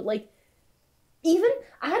get things, but like. Even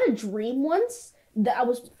I had a dream once that I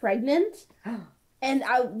was pregnant, and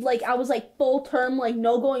I was like full term, like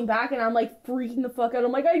no going back, and I'm like freaking the fuck out.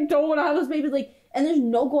 I'm like, I don't want to have this baby, like, and there's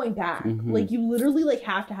no going back. Like you literally like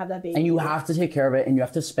have to have that baby, And you have to take care of it, and you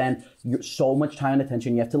have to spend so much time and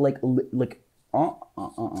attention. You have to like.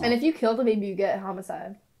 And if you kill the baby, you get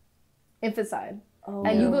homicide, infanticide, Oh,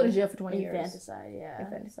 and you go to jail for 20 years. Infanticide, yeah.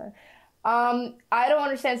 Infanticide. I don't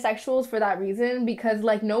understand sexuals for that reason because,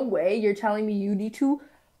 like, no way you're telling me you need to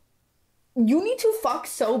fuck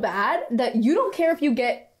so bad that you don't care if you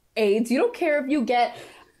get AIDS, you don't care if you get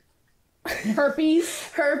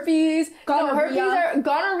herpes,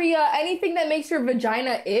 gonorrhea, anything that makes your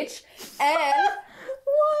vagina itch, and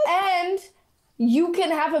and you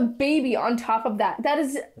can have a baby on top of that. That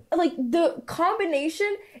is like the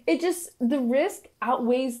combination. The risk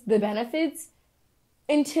outweighs the benefits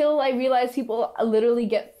until I realized people literally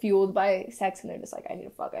get fueled by sex and they're just like, I need to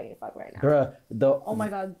fuck right now. Bruh, Oh my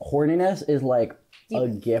god. horniness is like a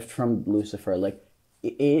gift from Lucifer. Like,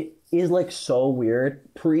 it is like so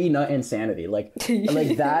weird. Pre-nut insanity. Like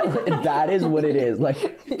that is what it is.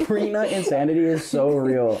 Like, pre-nut insanity is so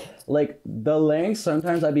real. Like, the lengths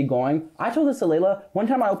sometimes I'd be going. I told this to Layla. One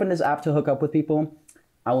time I opened this app to hook up with people.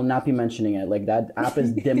 I will not be mentioning it. Like, that app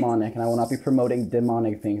is demonic, and I will not be promoting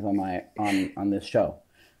demonic things on this show.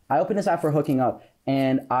 I opened this app for hooking up,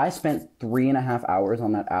 and I spent 3.5 hours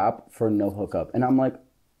on that app for no hookup. And I'm like,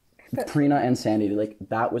 pre-nut insanity. Like,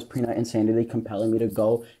 that was pre-nut insanity compelling me to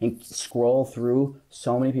go and scroll through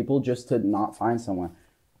so many people just to not find someone.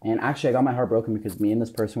 And actually, I got my heart broken because me and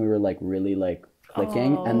this person, we were like really like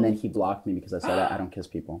clicking, and then he blocked me because I said I don't kiss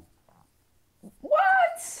people. What?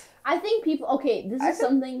 I think people, okay, this is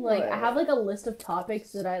something, like, I have, like, a list of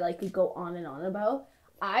topics that I, like, could go on and on about.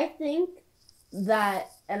 I think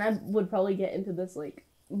that, and I would probably get into this, like,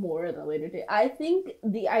 more in a later day. I think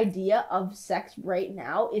the idea of sex right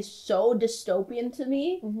now is so dystopian to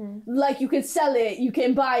me. Mm-hmm. Like, you can sell it, you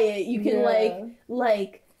can buy it, you can,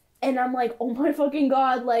 like, and I'm like, oh my fucking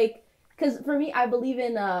god, like, because for me, I believe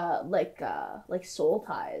in like soul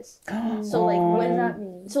ties. So like, what does that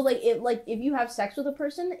mean? So like, if you have sex with a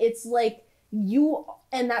person, it's like you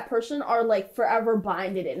and that person are like forever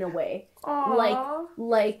binded in a way. Aww.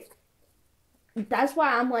 Like that's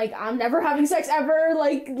why I'm like, I'm never having sex ever.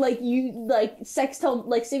 Like you like sex till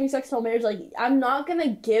like saving sex till marriage. Like, I'm not gonna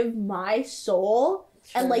give my soul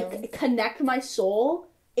and like connect my soul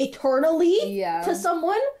eternally to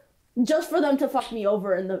someone just for them to fuck me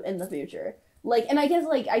over in the future. Like, and I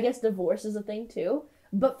guess divorce is a thing too.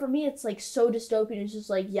 But for me, it's like so dystopian. It's just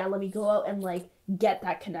like, yeah, let me go out and like get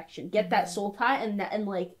that connection, get that soul tie, and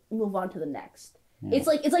like move on to the next. Yeah. It's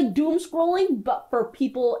like doom scrolling, but for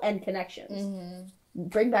people and connections. Mm-hmm.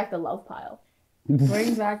 Bring back the love pile.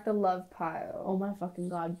 Bring back the love pile. Oh my fucking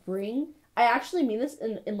god! I actually mean this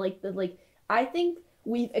in like the like. I think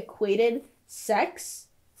we've equated sex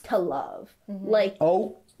to love. Mm-hmm. Like,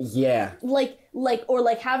 oh. Yeah. Like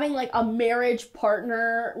having like a marriage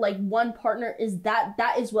partner, like one partner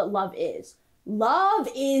that is what love is. Love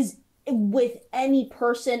is with any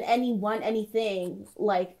person, anyone, anything.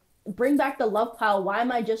 Like, bring back the love pile. Why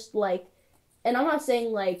am I just like, and I'm not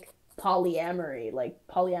saying like polyamory, like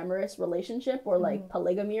polyamorous relationship or like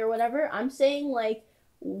polygamy or whatever. I'm saying like,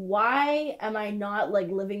 why am I not like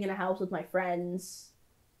living in a house with my friends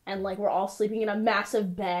and like we're all sleeping in a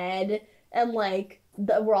massive bed and like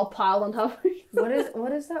we're all piled on top of each other.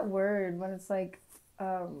 What is that word when it's like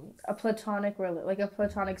a platonic like a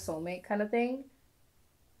platonic soulmate kind of thing?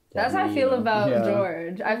 That's how I feel about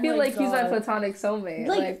George. I feel like he's my platonic soulmate.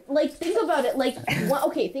 Like think about it. Like,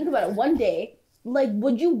 think about it. One day, like,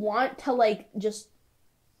 would you want to like just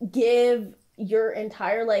give your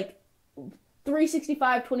entire like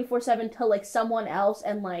 365 24/7 to like someone else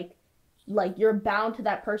and like you're bound to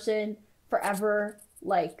that person forever?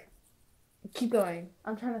 Like, keep going.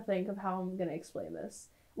 I'm trying to think of how I'm gonna explain this.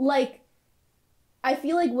 Like, I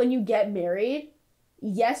feel like when you get married,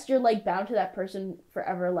 yes, you're like bound to that person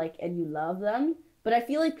forever, like, and you love them. But I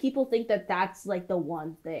feel like people think that that's like the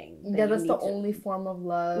one thing. Yeah, that's the only form of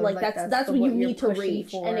love. Like that's what you need to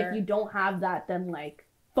reach. And if you don't have that, then like,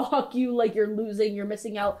 fuck you. Like, you're losing. You're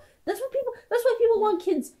missing out. That's why people want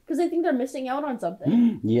kids, because they think they're missing out on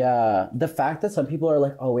something. Yeah. The fact that some people are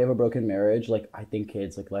like, oh, we have a broken marriage. Like, I think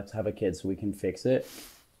kids, like, let's have a kid so we can fix it.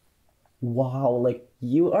 Wow. Like,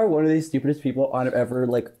 you are one of the stupidest people I've ever,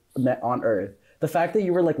 like, met on earth. The fact that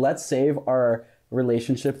you were like, let's save our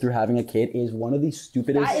relationship through having a kid is one of the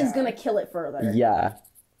stupidest. That is going to kill it further. Yeah.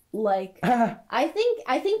 Like, I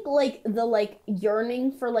think, like, the, like,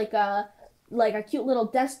 yearning for, like a cute little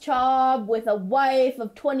desk job with a wife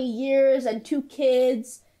of 20 years and 2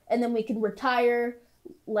 kids, and then we can retire,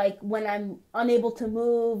 like, when I'm unable to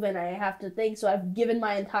move and I have to think. So I've given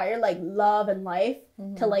my entire, like, love and life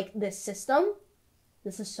to, like, this system.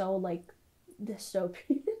 This is so, like,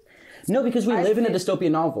 dystopian. No, because we live in a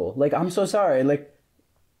dystopian novel. Like, I'm so sorry. Like,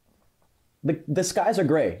 the skies are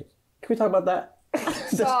gray. Can we talk about that?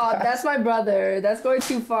 Stop, that's my brother. That's going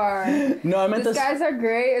too far. No, I meant the skies are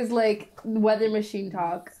gray is like weather machine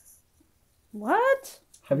talk. What?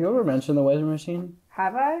 Have you ever mentioned the weather machine?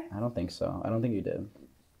 Have I? I don't think so. I don't think you did.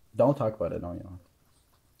 Don't talk about it, no, you don't.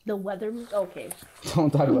 The weather... Okay.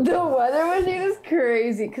 Don't talk about the weather machine is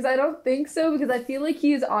crazy, because I don't think so, because I feel like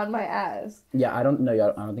he's on my ass. Yeah, I don't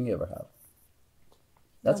think you ever have.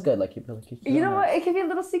 That's good, like, keep you know what? It could be a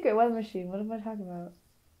little secret weather machine. What am I talking about?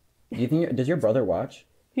 Do you think... Does your brother watch?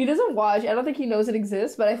 He doesn't watch. I don't think he knows it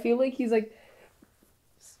exists, but I feel like he's like...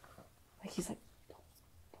 Like, he's like...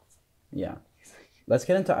 Yeah. Let's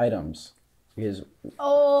get into items. Because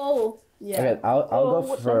Oh, yeah. okay, I'll go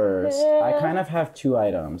what the first. hell? I kind of have 2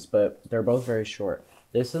 items, but they're both very short.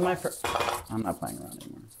 This is my first. I'm not playing around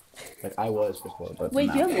anymore. Like I was before, but Wait,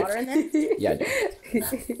 now. do you have water in there? Yeah, I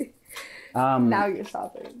do. Now you're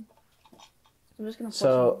stopping. I'm just gonna.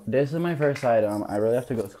 So this is my first item. I really have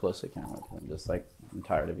to go as close as I can with it. I'm just like I'm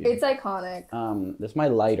tired of you. It's iconic. This is my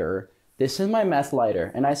lighter. This is my meth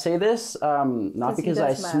lighter, and I say this not because I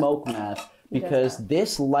does meth. smoke meth, because meth.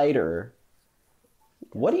 this lighter.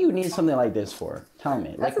 What do you need something like this for? Tell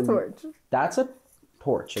me. That's a torch. That's a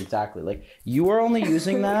torch, exactly. Like you are only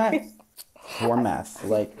using that for meth.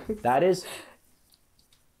 Like that is.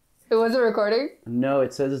 It wasn't recording? No,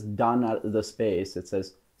 it says it's done out of the space. It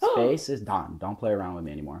says space is done. Don't play around with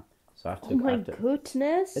me anymore. So I have to. Oh my I have to,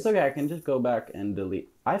 goodness. It's okay. I can just go back and delete.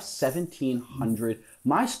 I have 1,700.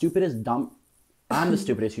 My stupidest dumb. I'm the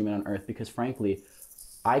stupidest human on earth because frankly,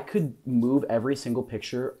 I could move every single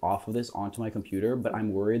picture off of this onto my computer, but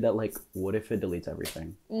I'm worried that like, what if it deletes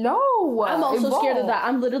everything? No. I'm also scared of that.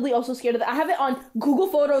 I'm literally also scared of that. I have it on Google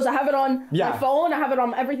Photos. I have it on my phone. I have it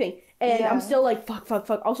on everything. And I'm still like, fuck.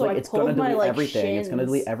 Also, like, I it's gonna delete my everything. shins. It's gonna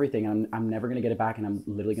delete everything. And I'm never gonna get it back. And I'm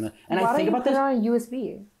literally gonna. And Why I think about put this. it on a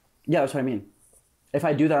USB? Yeah, that's what I mean. If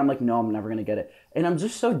I do that, I'm like, no, I'm never gonna get it. And I'm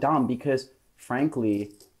just so dumb because,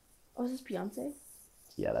 frankly. Oh, is this Beyonce?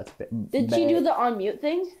 Yeah, that's. Did she do the on mute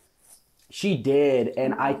thing? She did,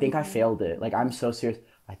 and I think I failed it. Like, I'm so serious.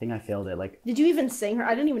 I think I failed it. Like, Did you even sing her?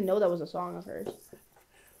 I didn't even know that was a song of hers.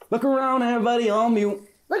 look around, everybody on mute.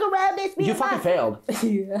 Look around this. You fucking failed.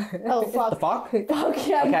 Yeah. Oh fuck. The fuck? Fuck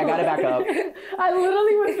yeah. Okay, I got it back up. I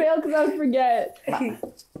literally would fail because I would forget.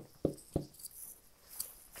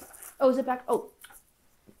 Oh, is it back? Oh.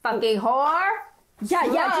 Fucking whore. Just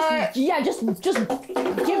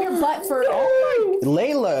give your butt for.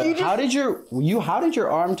 Layla, how did your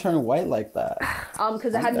arm turn white like that?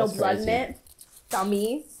 Because it had no That's blood crazy. in it.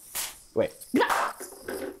 Dummy. Wait.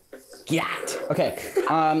 Get. Okay.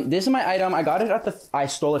 This is my item. I got it at I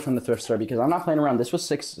stole it from the thrift store because I'm not playing around. This was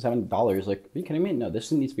 $6-7. Like, are you kidding me? No,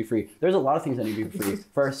 this needs to be free. There's a lot of things that need to be free.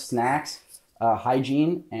 First, snacks,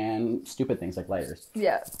 hygiene, and stupid things like lighters.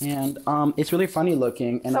 Yeah. And it's really funny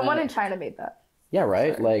looking. And Someone in China made that. Yeah,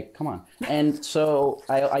 right. Sorry. Like, come on. And so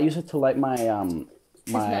I use it to light my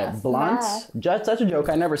my meth. blunts. Just such a joke.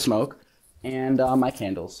 I never smoke. And my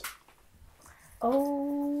candles.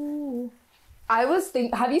 Oh. I was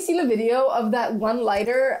thinking, have you seen the video of that one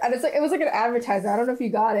lighter? And it was like an advertisement. I don't know if you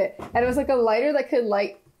got it. And it was like a lighter that could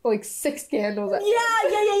light like 6 candles.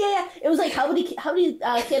 Yeah. It was like how many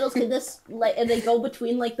candles could this light? And they go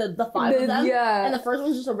between like the 5 of them. Yeah. And the first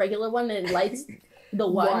one's just a regular one, and it lights the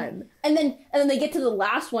one. And then they get to the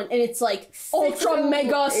last one, and it's like Ultra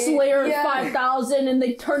Mega Slayer 5000, and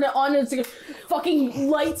they turn it on, and it's like a fucking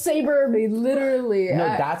lightsaber. They literally. No,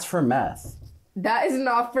 that's for meth. That is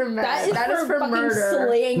not for meth. That is for fucking murder.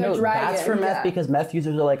 slaying No, a dragon. that's for meth Yeah. because meth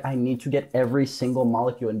users are like, I need to get every single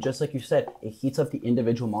molecule. And just like you said, it heats up the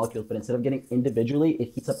individual molecules, but instead of getting individually,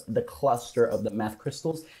 it heats up the cluster of the meth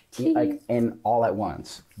crystals like and all at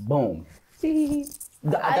once. Boom.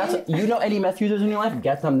 That's you know any meth users in your life?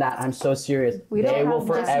 Get them that. I'm so serious. They will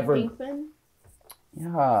forever. Yeah.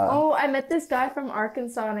 Oh, I met this guy from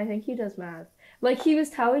Arkansas, and I think he does math. Like, he was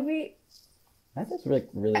telling me. That is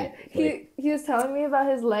really. He was telling me about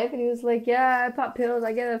his life, and he was like, "Yeah, I pop pills,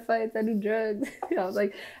 I get in fights, I do drugs." I was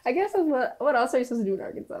like, "I guess what else are you supposed to do in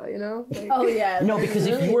Arkansas?" You know? Like, Oh yeah. No, because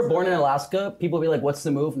if you were born in Alaska, people would be like, "What's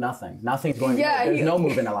the move?" Nothing. Nothing's going. Yeah, There's no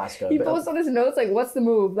move in Alaska. He posts on his notes like, "What's the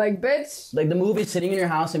move?" Like, bitch. Like the move is sitting in your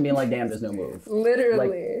house and being like, "Damn, there's no move."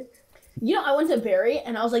 Literally. You know, I went to Barrie,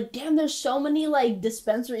 and I was like, damn, there's so many, like,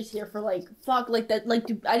 dispensaries here for, like, fuck, like, that, like,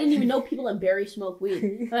 I didn't even know people in Barrie smoke weed.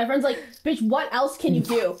 And my friend's like, bitch, what else can you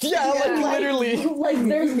do? Yeah, like literally. Like,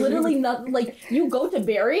 there's literally nothing, like, you go to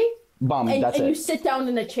Barrie, Bum, and that's it. you sit down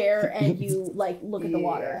in a chair, and you, like, look at the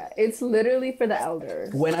water. It's literally for the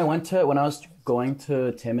elders. When I was going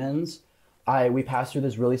to Timmins, we passed through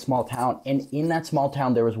this really small town, and in that small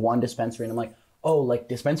town, there was one dispensary, and I'm like, oh, like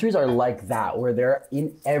dispensaries are like that, where they're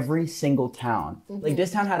in every single town. Mm-hmm. Like this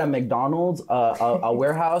town had a McDonald's, a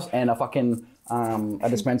warehouse, and a fucking a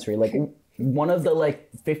dispensary. Like one of the like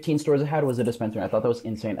 15 stores it had was a dispensary. I thought that was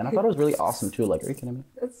insane, and I thought it was really awesome too. Like, are you kidding me?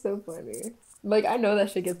 That's so funny. Like, I know that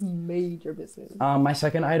shit gets major business. My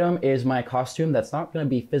second item is my costume. That's not gonna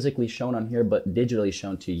be physically shown on here, but digitally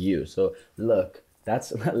shown to you. So look,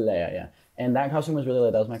 that's Leia, yeah. And that costume was really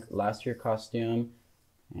lit. That was my last year costume.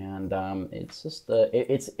 And it's just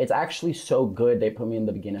it's actually so good. They put me in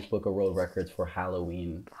the Guinness Book of World Records for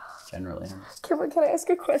Halloween, generally. Can I ask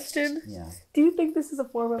a question? Yeah. Do you think this is a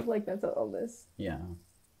form of like mental illness? Yeah.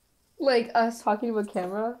 Like us talking to a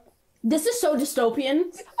camera. This is so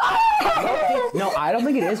dystopian. No, I don't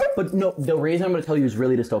think it is. But no, the reason I'm going to tell you is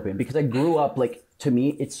really dystopian because I grew up like to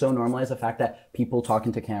me, it's so normalized the fact that people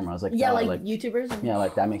talking to cameras like yeah, like YouTubers. Yeah,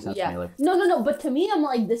 like that makes sense to me. Like no. But to me, I'm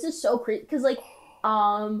like, this is so crazy because like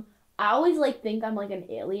I always like think I'm like an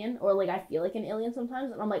alien or like I feel like an alien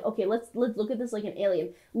sometimes, and I'm like, okay, let's look at this like an alien.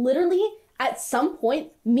 Literally, at some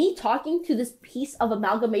point, me talking to this piece of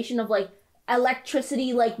amalgamation of like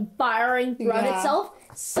electricity like firing throughout itself,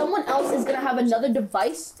 someone else is gonna have another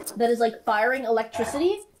device that is like firing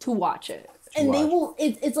electricity to watch it. And they will.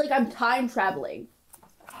 It's like I'm time traveling.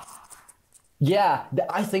 Yeah,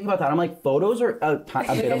 I think about that. I'm like, photos are a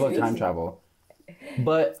bit of a time travel.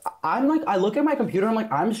 But I'm like, I look at my computer. I'm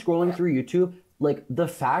like, I'm scrolling through YouTube. Like the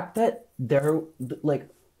fact that they're like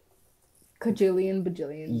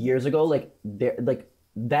bajillion years ago, like they're like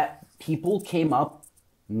that people came up.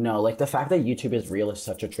 No, like the fact that YouTube is real is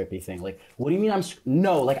such a trippy thing. Like, what do you mean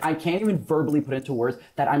no, like I can't even verbally put into words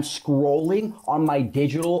that I'm scrolling on my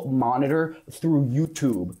digital monitor through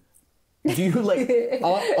YouTube. Do you like,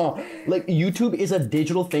 like YouTube is a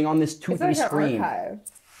digital thing on this 2D screen. Archive.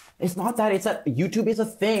 It's not that, it's that YouTube is a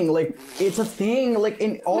thing. Like, it's a thing. Like,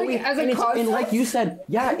 in all like, and like you said,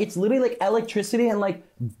 yeah, it's literally like electricity and like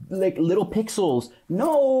little pixels.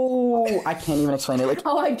 No, I can't even explain it. Like,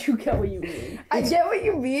 oh, I do get what you mean. I get what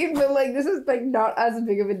you mean, but like, this is like not as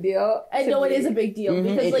big of a deal. I know it is a big deal.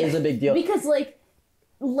 Mm-hmm, because, it is a big deal. Because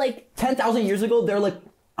like 10,000 years ago, they're like,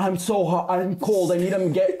 I'm so hot, I'm cold, I need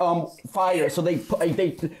them to get fire. So they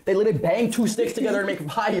literally bang two sticks together and make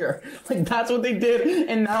fire. Like that's what they did.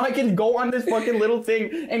 And now I can go on this fucking little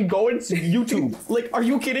thing and go into YouTube. Like, are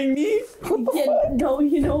you kidding me? Yeah, no,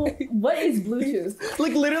 you know, what is Bluetooth?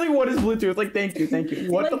 Like literally what is Bluetooth? Like thank you.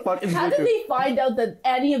 What like, the fuck is Bluetooth? How did they find out that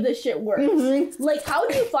any of this shit works? Mm-hmm. Like how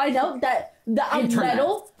do you find out that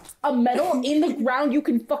a metal in the ground, you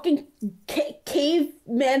can fucking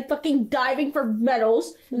caveman fucking diving for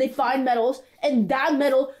metals, and they find metals, and that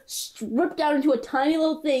metal stripped down into a tiny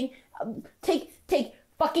little thing, take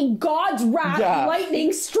fucking God's wrath,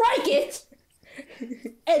 lightning, strike it,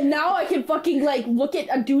 and now I can fucking like look at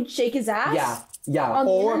a dude shake his ass. Yeah, on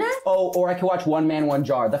the internet? or I can watch One Man One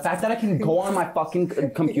Jar. The fact that I can go on my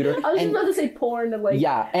fucking computer. I was just about to say porn and like.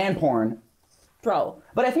 Yeah, and porn. Bro.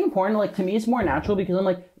 But I think porn, like, to me, is more natural because I'm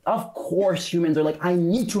like, of course humans are like, I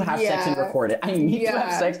need to have sex and record it. I need to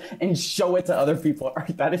have sex and show it to other people.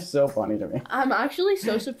 That is so funny to me. I'm actually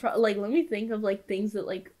so surprised. Like, let me think of, like, things that,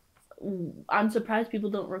 like, I'm surprised people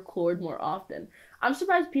don't record more often. I'm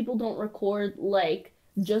surprised people don't record, like,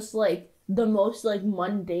 just, like, the most, like,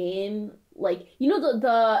 mundane, like, you know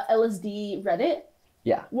the LSD Reddit?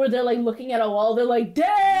 Yeah. Where they're like looking at a wall, they're like,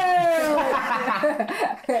 damn!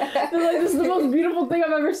 They're like, this is the most beautiful thing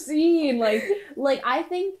I've ever seen. Like I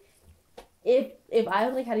think if I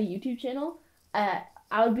like had a YouTube channel, I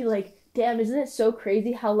would be like, damn, isn't it so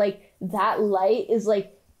crazy how like that light is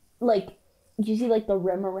like you see like the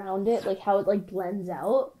rim around it, like how it like blends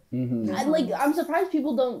out. Mm-hmm. I'm surprised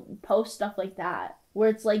people don't post stuff like that, where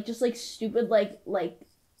it's like just like stupid like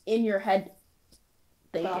in your head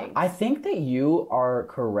thinking. I think that you are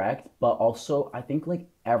correct, but also I think like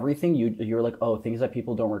everything you're like, oh, things that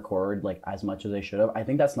people don't record like as much as they should have. I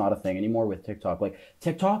think that's not a thing anymore with TikTok. Like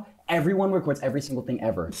TikTok, everyone records every single thing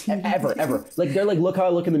ever. ever. Like they're like, look how I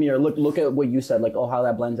look in the mirror. Look at what you said. Like, oh, how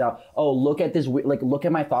that blends out. Oh, look at this. Like, look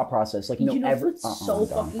at my thought process. Like, you know what's so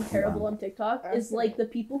fucking terrible on TikTok is like the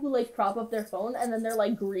people who like prop up their phone and then they're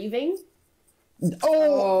like grieving.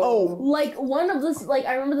 Oh. Like one of this, like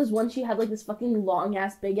I remember this one. She had like this fucking long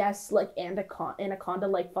ass, big ass like anaconda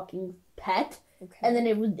like fucking pet, and then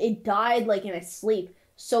it died like in its sleep.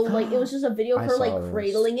 So like it was just a video of her like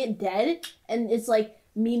cradling it dead, and it's like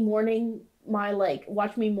me mourning my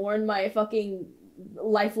watch me mourn my fucking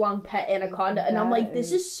lifelong pet anaconda, and I'm like,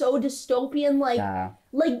 this is so dystopian. Like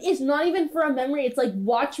it's not even for a memory. It's like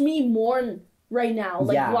watch me mourn right now.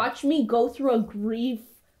 Like watch me go through a grief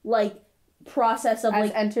process of as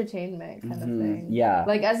like entertainment kind of thing. Yeah.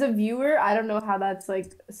 Like as a viewer, I don't know how that's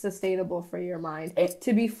like sustainable for your mind.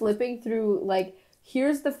 To be flipping through like,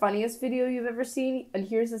 here's the funniest video you've ever seen and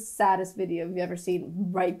here's the saddest video you've ever seen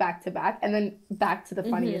right back to back and then back to the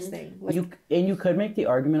funniest thing. Like, you could make the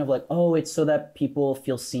argument of like, oh, it's so that people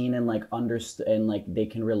feel seen and like understood and like they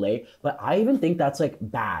can relate. But I even think that's like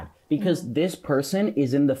bad. Because this person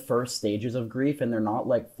is in the first stages of grief and they're not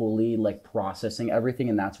like fully like processing everything,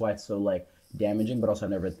 and that's why it's so like damaging. But also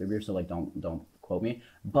I've never read the review, so like don't quote me.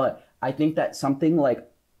 But I think that something like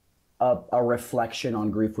a reflection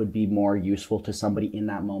on grief would be more useful to somebody in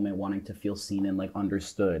that moment wanting to feel seen and like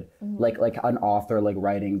understood. Like an author like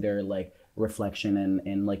writing their like reflection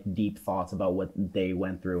and like deep thoughts about what they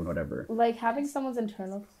went through and whatever. Like having someone's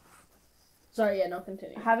internal. Sorry, yeah, no,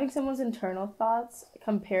 continue. Having someone's internal thoughts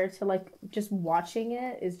compared to like just watching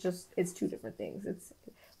it is just it's two different things. It's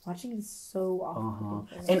watching is so awful.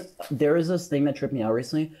 And there was this thing that tripped me out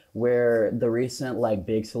recently where the recent like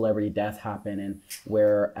big celebrity death happened and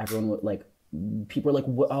where everyone would like people were like,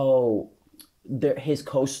 oh, his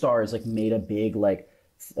co-stars like made a big like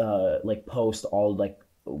post all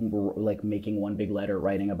like making one big letter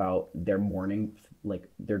writing about their mourning, like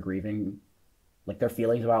their grieving, like their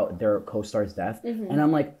feelings about their co-star's death. And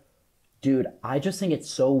I'm like, dude, I just think it's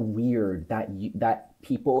so weird that that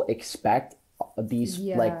people expect these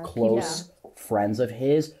like close friends of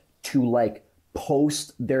his to like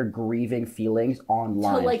post their grieving feelings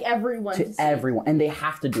online to like everyone to everyone, and they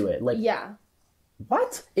have to do it. Like,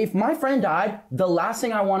 what? If my friend died, the last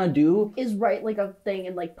thing I want to do is write like a thing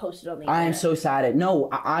and like post it on the internet. I am so saddened. No,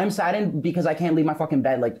 I'm saddened because I can't leave my fucking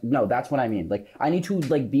bed. Like, no, that's what I mean. Like, I need to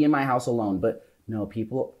like be in my house alone. But no,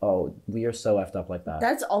 people. Oh, we are so effed up like that.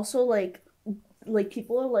 That's also like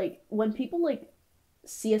people are like when people like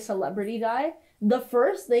see a celebrity die, the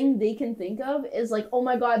first thing they can think of is like, oh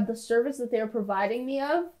my god, the service that they're providing me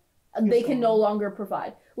of, they can no longer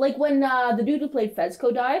provide. Like when the dude who played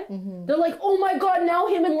Fezco died, they're like, oh my god, now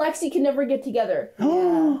him and Lexi can never get together.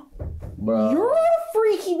 Bro. You're a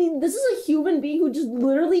freaky. This is a human being who just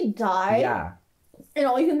literally died. Yeah. And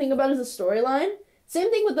all you can think about is the storyline. Same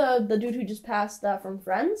thing with the dude who just passed from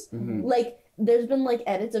Friends. Like, there's been like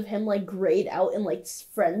edits of him like grayed out in like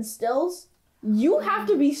Friends stills. You have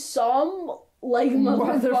to be some like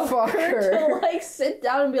motherfucker to like sit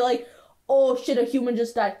down and be like, oh shit, a human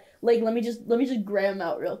just died. Like, let me just gray him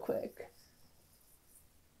out real quick.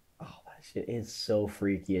 Oh, that shit is so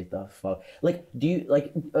freaky as the fuck. Like, do you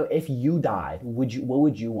like if you died, what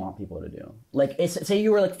would you want people to do? Like, say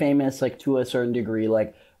you were like famous, like to a certain degree,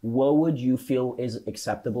 like what would you feel is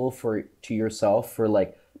acceptable to yourself for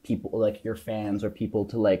like people, like your fans or people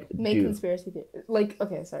to like make conspiracy theories? Like,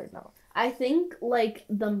 okay, sorry, no. I think like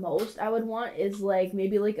the most I would want is like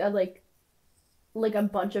maybe like a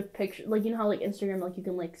bunch of pictures, like you know how like Instagram, like you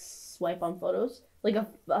can like swipe on photos, like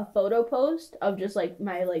a photo post of just like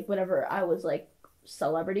my like whatever I was like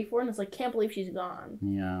celebrity for, and it's like, can't believe she's gone.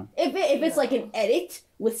 Yeah. If it's like an edit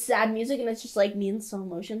with sad music and it's just like me in slow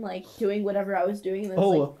motion like doing whatever I was doing, and it's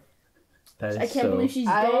like, that is I can't believe she's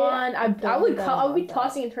gone. I would be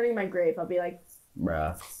tossing and turning in my grave. I'll be like,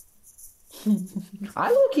 bruh. I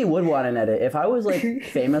low-key would want an edit. If I was like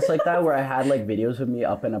famous like that, where I had like videos of me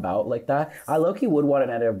up and about like that, I low-key would want an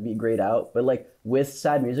edit to be grayed out, but like with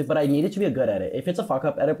sad music, but I need it to be a good edit. If it's a fuck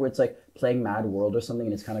up edit where it's like playing Mad World or something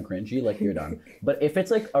and it's kind of cringy, like you're done. But if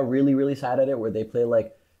it's like a really, really sad edit where they play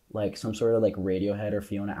like some sort of like Radiohead or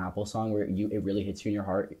Fiona Apple song where it really hits you in your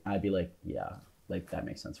heart, I'd be like, yeah, like that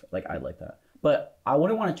makes sense. Like I like that. But I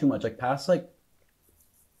wouldn't want it too much. Like past like,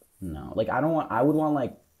 no, like I would want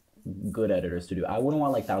like good editors to do. I wouldn't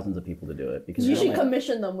want like thousands of people to do it because you should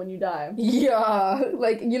commission them when you die. Yeah,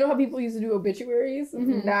 like you know how people used to do obituaries.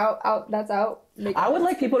 Now that's out. I would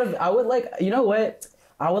like people to. I would like, you know what?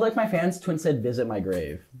 I would like my fans to instead visit my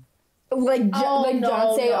grave. Like John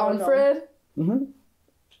Say Onfred.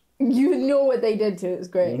 You know what they did to his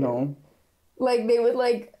grave. No. Like they would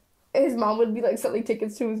like. His mom would be like selling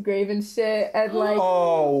tickets to his grave and shit, and like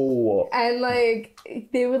and like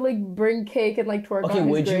they would like bring cake and like twerk on his grave. Okay,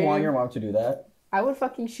 would you want your mom to do that? I would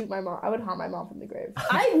fucking shoot my mom. I would haunt my mom from the grave.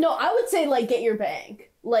 I would say like get your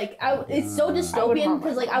bank. Like it's so dystopian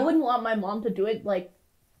because like I wouldn't want my mom to do it like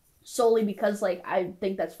solely because like I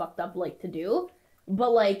think that's fucked up like to do,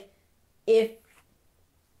 but like if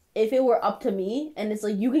it were up to me and it's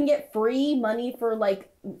like you can get free money for like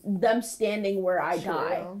them standing where I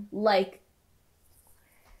die, like,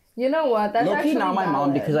 you know what, that's actually not my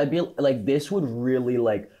mom, because I'd be like, this would really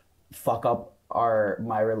like fuck up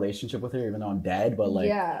my relationship with her even though I'm dead, but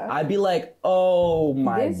like I'd be like, oh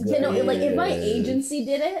my god, you know, like if my agency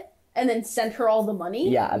did it and then sent her all the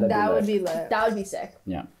money, that would be lit. That would be sick.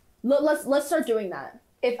 Yeah, let's start doing that.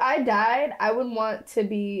 If I died, I would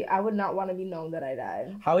not want to be known that I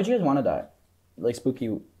died. How would you guys want to die? Like spooky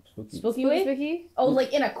way? Spooky? Oh,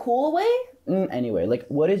 like in a cool way? Anyway, like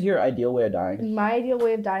what is your ideal way of dying? My ideal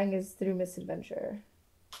way of dying is through misadventure.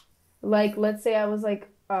 Like, let's say I was like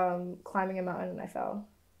climbing a mountain and I fell.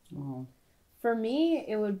 Oh. For me,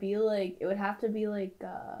 it would have to be like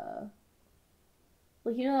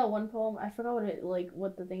you know that one poem? I forgot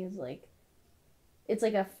what the thing is like. It's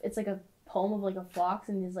like a poem of like a fox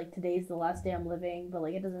and he's like, today's the last day I'm living, but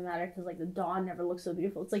like it doesn't matter because like the dawn never looks so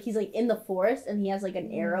beautiful. It's like he's like in the forest and he has like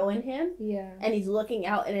an arrow in him, and he's looking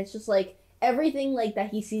out and it's just like everything like that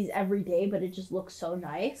he sees every day, but it just looks so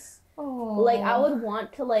nice. Oh. Like I would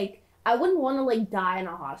want to like I wouldn't want to like die in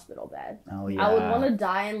a hospital bed. Oh yeah. I would want to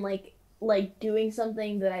die in like doing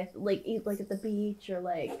something that I like eat like at the beach or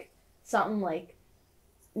like something like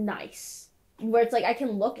nice where it's like I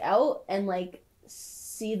can look out and like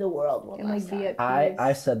see the world one last time.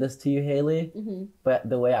 I said this to you, Haley, Mm-hmm. but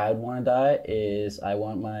the way I would want to die is I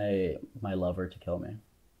want my lover to kill me.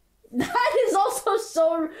 That is also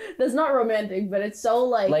so. That's not romantic, but it's so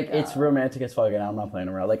like. It's romantic as fuck, and I'm not playing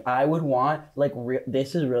around. Like I would want like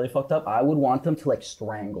this is really fucked up. I would want them to like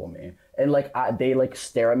strangle me, and like they like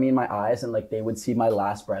stare at me in my eyes, and like they would see my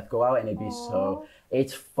last breath go out, and it'd be so.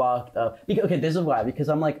 It's fucked up. Because, okay, this is why. Because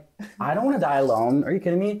I'm like, I don't want to die alone. Are you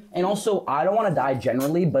kidding me? And also, I don't want to die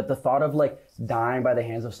generally, but the thought of like dying by the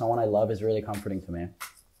hands of someone I love is really comforting to me.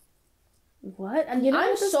 What? And You know, I'm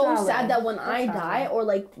that's so valid. sad that when That's I valid. die, or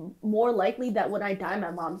like more likely that when I die, my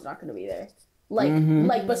mom's not gonna be there,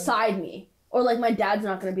 like beside me, or like my dad's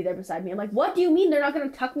not gonna be there beside me. I'm like, what do you mean they're not gonna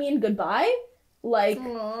tuck me in goodbye? Like,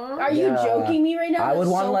 are you Yeah. joking me right now? I would That's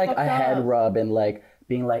want so like fucked a head up. rub and like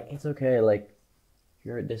being like, it's okay, like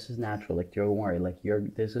this is natural, like don't worry, like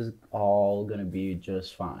this is all gonna be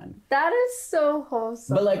just fine. That is so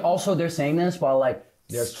wholesome. But like also they're saying this while like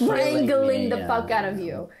they're killing Strangling me. the Yeah, fuck out yeah, of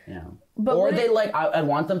you. Yeah. But or would they it- like I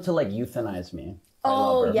want them to like euthanize me.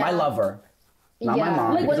 Oh, yeah. My lover. Not my Yeah.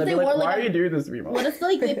 mom. Like, what because if I'd be they like, wore, like, why a- are you doing this to me, Mom? What if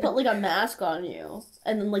like they put like a mask on you,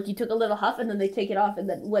 and then like you took a little huff, and then they take it off, and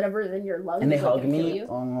then whatever in your lungs and they is, like, hug gonna kill me? you.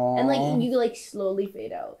 Aww. And like you like slowly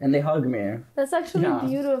fade out. And they hug me. That's actually Yeah.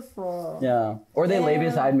 beautiful. Yeah. Or they lay Yeah.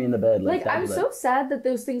 beside me in the bed. Like I'm that'd be so sad that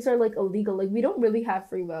those things are like illegal. Like we don't really have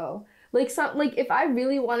free will. Like if I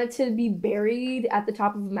really wanted to be buried at the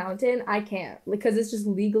top of a mountain, I can't because it's just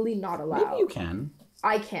legally not allowed. Maybe you can.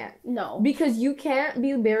 I can't. No. Because you can't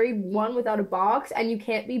be buried one without a box, and you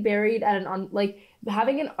can't be buried at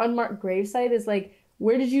having an unmarked gravesite is like,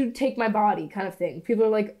 where did you take my body kind of thing. People are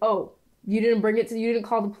like, oh, you didn't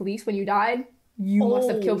call the police when you died. You must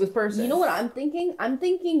have killed this person. You know what I'm thinking? I'm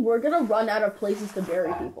thinking we're gonna run out of places to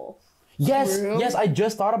bury people. Yes, True. yes, I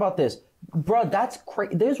just thought about this. Bro, that's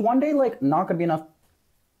crazy. There's one day, like, not gonna be enough.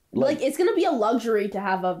 Like it's gonna be a luxury to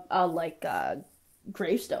have a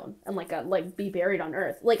gravestone and like be buried on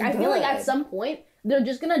Earth. Like I feel like at Good. some point they're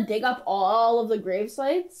just gonna dig up all of the grave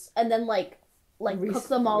sites and then like cook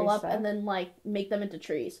them all up reset. and then like make them into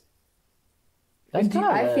trees. That's I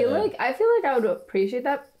kinda feel lit. like I would appreciate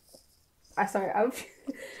that. I would.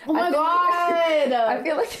 Oh my I feel like- god! I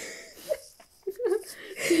feel like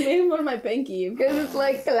You made him one of my pinky. because it's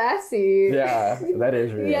like classy. Yeah, that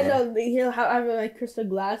is real. Yeah, no, you know how I have my crystal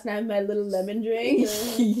glass and I have my little lemon drink.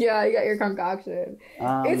 Yeah, you got your concoction.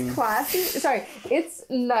 It's classy. Sorry, it's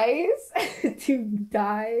nice to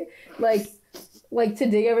die, like to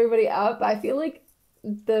dig everybody up. I feel like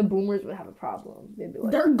the boomers would have a problem. They'd be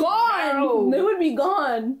like, They're gone. No. They would be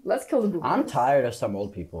gone. let's kill the boomers. I'm tired of some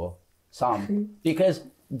old people. Because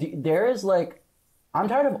there is like, I'm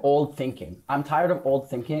tired of old thinking. I'm tired of old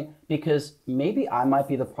thinking because maybe I might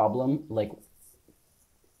be the problem, like,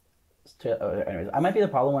 anyways, I might be the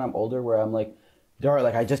problem when I'm older where I'm like,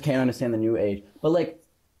 I just can't understand the new age. But like,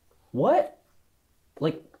 what?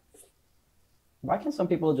 Like, why can't some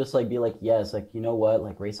people just like be like, yes, like, you know what?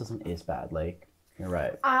 Like, racism is bad. Like, you're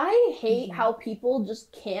right. I hate how people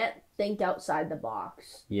just can't think outside the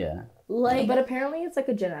box. Yeah. Like, But apparently it's like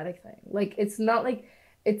a genetic thing. Like it's not like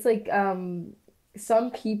it's like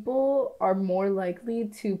some people are more likely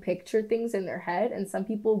to picture things in their head and some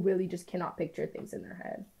people really just cannot picture things in their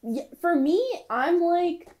head. yeah, for me, I'm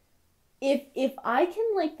like, if I can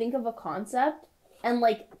like think of a concept and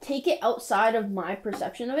like take it outside of my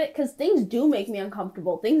perception of it, because things do make me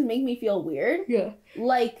uncomfortable. Things make me feel weird. Yeah.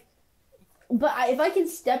 Like, but if I can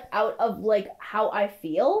step out of like how I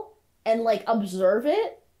feel and like observe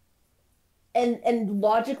it, and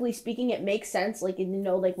logically speaking, it makes sense. Like, you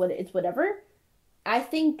know, like what it's whatever. I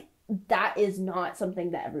think that is not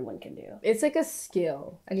something that everyone can do. It's like a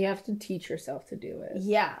skill and you have to teach yourself to do it.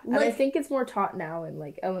 Yeah, And I like think it's more taught now in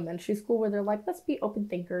like elementary school where they're like, let's be open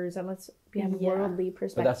thinkers and let's have a Yeah. worldly But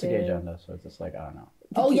perspective. that's the gay agenda, so it's just like, I don't know.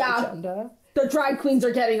 oh Gay yeah, agenda. the drag queens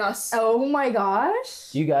are getting us. Oh my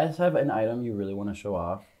gosh. Do you guys have an item you really want to show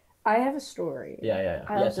off? I have a story. Yeah.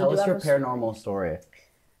 I Yeah, also tell do us have your a story. paranormal story.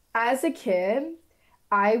 As a kid,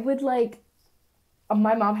 I would like,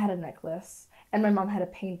 my mom had a necklace and my mom had a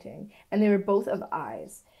painting and they were both of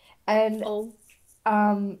eyes. And Oh,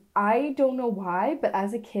 I don't know why, but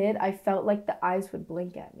as a kid, I felt like the eyes would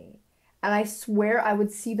blink at me. And I swear I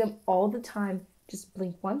would see them all the time, just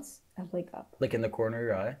blink once and blink up. Like in the corner of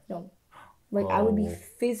your eye? No. Like, I would be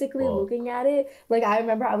physically looking at it. Like, I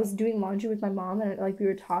remember I was doing laundry with my mom, and, like, we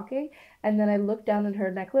were talking, and then I looked down at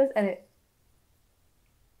her necklace, and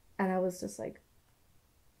I was just like,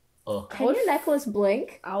 can your necklace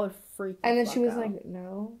blink? I would freak. And then she was like,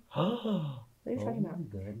 no. What are you talking about?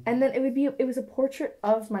 And then it was a portrait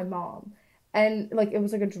of my mom. And, like, it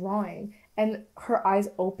was like a drawing. And her eyes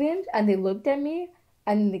opened, and they looked at me,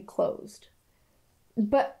 and they closed.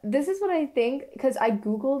 But this is what I think, because I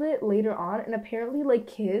Googled it later on, and apparently, like,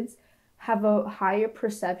 kids have a higher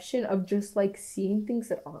perception of just, like, seeing things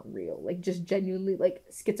that aren't real. Like, just genuinely, like,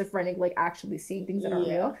 schizophrenic, like, actually seeing things that aren't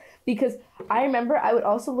real. Because I remember I would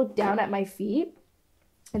also look down at my feet,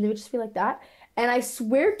 and they would just be like that. And I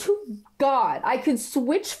swear to God, I could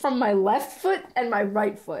switch from my left foot and my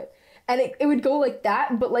right foot. And it would go like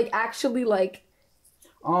that, but, like, actually, like...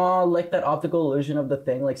 Oh, like that optical illusion of the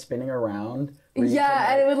thing, like, spinning around.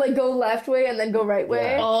 Yeah, and it would, like, go left way and then go right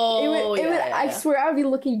way. Yeah. Oh, it would, I swear I would be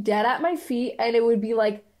looking dead at my feet, and it would be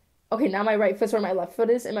like, okay, now my right foot's where my left foot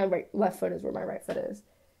is, and my left foot is where my right foot is.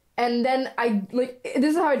 And then I, like,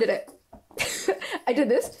 this is how I did it. I did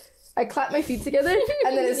this, I clapped my feet together,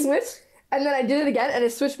 and then it switched, and then I did it again, and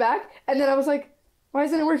it switched back, and then I was like, why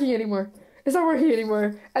isn't it working anymore? It's not working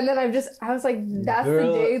anymore. And then I was like, that's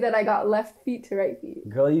the day that I got left feet to right feet.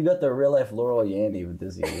 Girl, you got the real life Laurel Yanny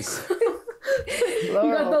disease. You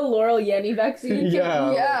got the Laurel Yanny vaccine?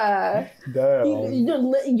 Yeah. Damn.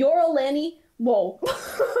 Laurel Yanny. Whoa.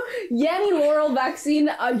 Yanny Laurel vaccine,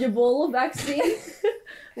 Ajabol vaccine.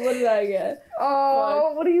 What did I get?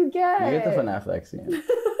 Oh, what do you get? You get the FNAF vaccine.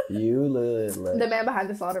 You literally. The man behind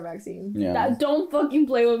the slaughter vaccine. Yeah. Don't fucking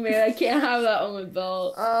play with me. I can't have that on my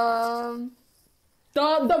belt.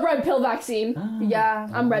 The red pill vaccine. Yeah.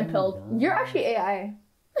 I'm red pilled. You're actually AI.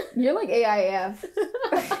 You're like AIF.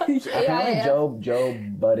 I feel like Joe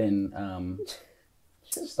Budden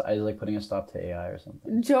is like putting a stop to AI or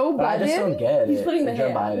something. Joe But I just don't Biden? get it. He's putting the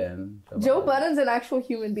Joe hand. Biden. Joe Budden's an actual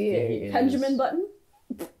human being. Yeah, he is. Benjamin Button?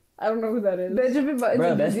 I don't know who that is. Benjamin Button's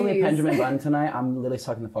Bro, a basically disease. Benjamin Button tonight. I'm literally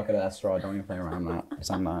sucking the fuck out of that straw. Don't even play around.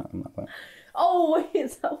 I'm not playing. Oh, wait,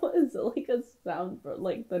 is it like a sound for,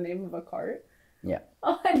 like, the name of a cart? Yeah.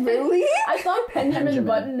 Oh, Really? I thought Benjamin Benjamin.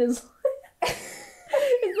 Button is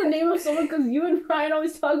it's the name of someone, because you and Ryan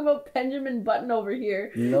always talk about Benjamin Button over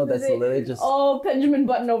here. No, that's literally just. Oh, Benjamin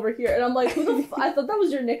Button over here. And I'm like, who the I thought that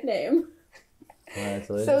was your nickname. Yeah,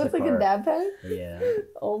 So it's like a dab pen? Yeah.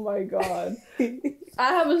 Oh my god. I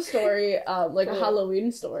have a story, like a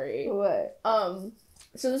Halloween story. What?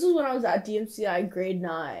 So this was when I was at DMCI grade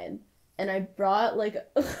 9, and I brought like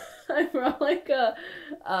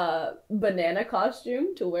a banana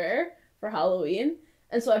costume to wear for Halloween.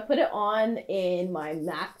 And so I put it on in my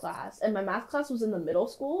math class, and my math class was in the middle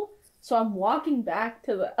school. So I'm walking back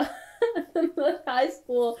to the high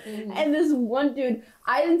school, and this one dude,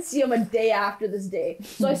 I didn't see him a day after this day.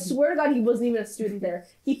 So I swear to God, he wasn't even a student there.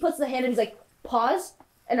 He puts the hand and he's like, pause,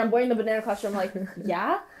 and I'm wearing the banana costume. I'm like,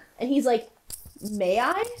 yeah? And he's like, may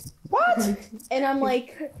I? What? And I'm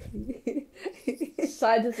like,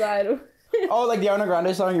 side to side. Oh, like the Ariana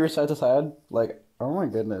Grande song, you were side to side? Like, oh my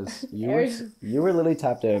goodness. You were literally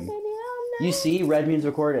tapped in. You see, red means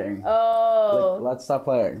recording. Oh. Like, let's stop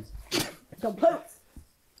playing. Don't play.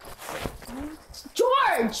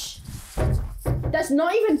 George! That's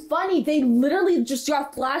not even funny. They literally just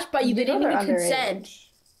got flashed by you. They didn't even consent.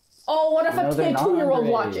 Oh, what if No, a they're not 2-year-old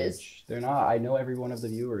underage. watches? They're not. I know every one of the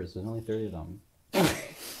viewers. There's only 30 of them.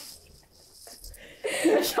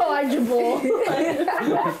 Chargeable.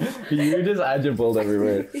 You're just agitable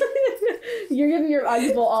everywhere. You're getting your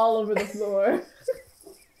eyeball all over the floor.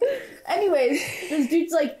 Anyways, this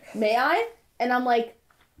dude's like, may I? And I'm like,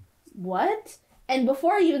 what? And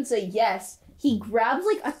before I even say yes, he grabs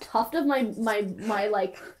like a tuft of my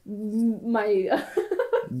banana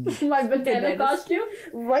costume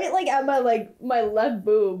right like at my left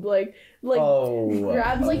boob, like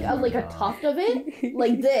grabs like a tuft of it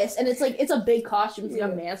like this, and it's a big costume. It's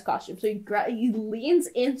like a man's costume. So he leans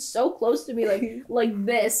in so close to me like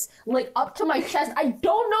this, like up to my chest. I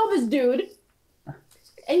don't know this dude, and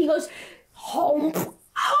he goes, home.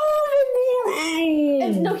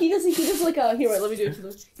 And no, he does like a here. Wait, let me do it.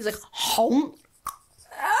 He's like home.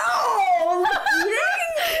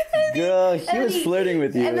 Girl, he was flirting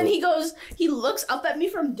with you. And then he looks up at me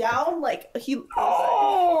from down, like he looks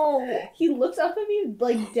up at me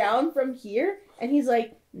like down from here, and he's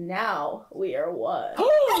like, now we are one.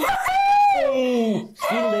 He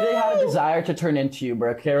literally had a desire to turn into you,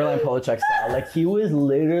 bro. Caroline Polachek style. Like, he was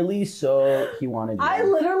literally he wanted you. I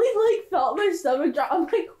literally like felt my stomach drop. I'm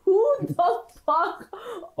like, who the fuck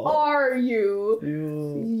are you?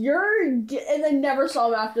 Ew. And I never saw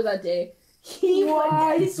him after that day.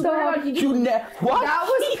 I swear to God, What? That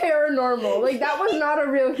was paranormal. Like, that was not a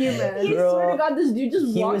real human. I swear to God, this dude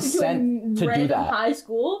just He walked was into sent a to do random that. high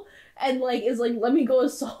school and like is like, let me go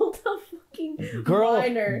assault a fucking Girl,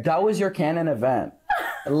 minor. that was your canon event.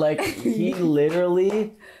 Like he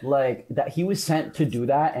literally like that. He was sent to do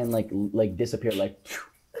that and like disappeared. Like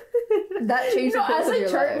That changed the course as of I your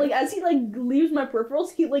life. like as he like leaves my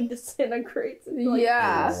peripherals, he like disintegrates into like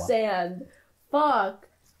Yeah. sand. Fuck.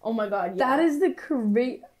 Oh my God. Yeah. That is the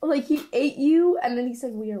great. Like, he ate you, and then he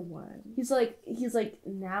said, "We are one." He's like,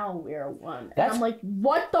 now we're one. And That's- I'm like,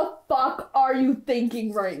 what the fuck are you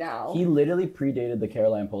thinking right now? he literally predated the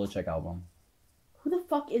Caroline Polachek album. Who the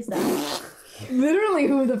fuck is that? Literally,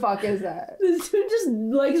 who the fuck is that? This dude just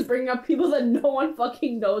likes bringing up people that no one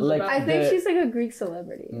fucking knows Like, about. I think The- she's like a Greek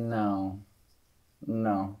celebrity. No.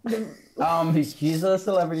 She's a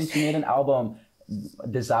celebrity. She made an album,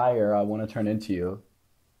 Desire. I Want to Turn Into You.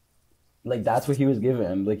 Like that's what he was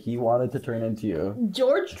given. Like he wanted to turn into you.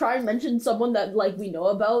 George, try and mention someone that like we know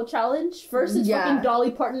about challenge. First it's Yeah. fucking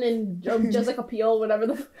Dolly Parton and Jessica Biel, whatever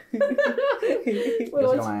the Wait,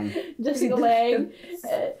 what's- Jessica Lange.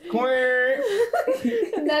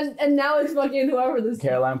 And now it's fucking whoever this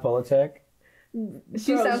Caroline Polachek.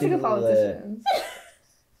 She Bro, sounds like a she's politician.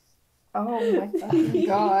 Oh my fucking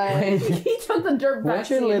god. he took the dirt back. What's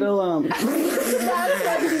your little That's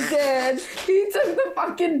what he did. He took the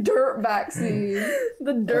fucking dirt vaccine.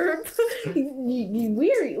 the derp.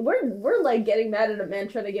 We're like getting mad at a man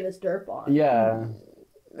trying to get his derp on. Yeah.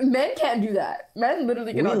 Men can't do that. Men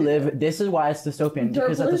literally We cannot do live. This is why it's dystopian.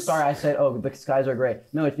 Because at the Derpless? start I said, "Oh, the skies are gray."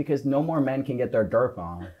 No, it's because no more men can get their derp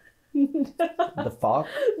on. The fuck?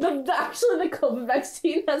 Actually, the COVID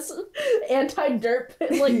vaccine has anti-derp.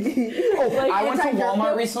 Like, I went to anti-derp Walmart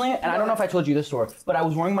pill. recently, and I don't know if I told you this story, but I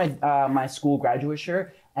was wearing my my school graduate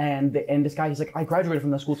shirt, and this guy, he's like, "I graduated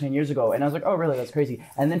from the school 10 years ago," and I was like, "Oh, really? That's crazy."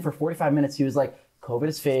 And then for 45 minutes, he was like, "COVID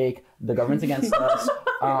is fake. The government's against us.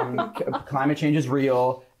 Climate change is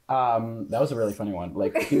real." That was a really funny one.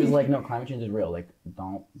 Like he was like, "No, climate change is real. Like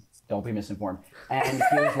don't be misinformed." And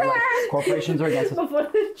he was like, "Corporations are against us." Before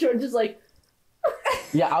George is like,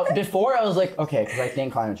 Yeah, before I was like, okay, because I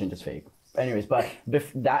think climate change is fake. Anyways, but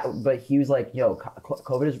he was like, "Yo,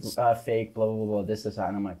 COVID is fake, blah blah blah, this that,"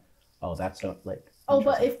 and I'm like, "Oh, that's not like." oh,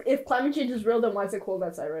 but if climate change is real, then why is it cold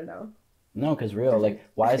outside right now? No, because real. Like,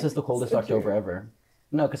 why is this the coldest So October cute. ever?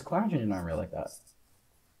 No, because climate change is not real like that.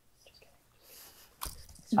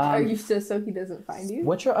 Are you just so he doesn't find you?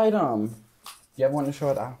 What's your item? Do you have one to show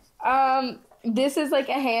it out? This is like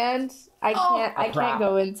a hand. I prop. can't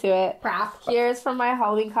go into it. Crap. Here's from my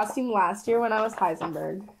Halloween costume last year when I was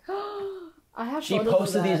Heisenberg. I have. She photos of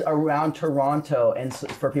posted that. these around Toronto and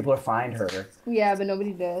for people to find her. Yeah, but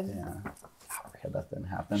nobody did. Yeah. Okay, that didn't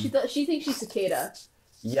happen. She thinks she's cicada.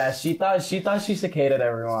 Yeah, she thought she cicated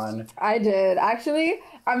everyone. I did. Actually,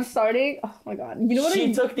 I'm starting. Oh my god. You know what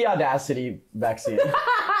She took the Audacity vaccine.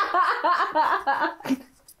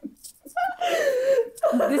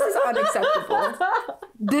 This is unacceptable.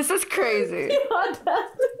 This is crazy.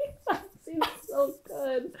 Seems so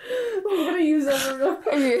good. I'm gonna use that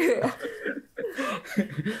for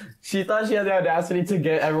She thought she had the audacity to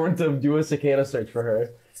get everyone to do a cicada search for her.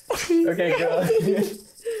 Okay, go.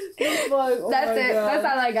 Oh That's it. God. That's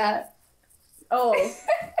all I got. Oh.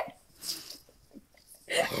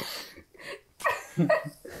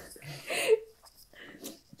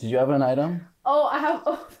 Did you have an item? Oh, I have.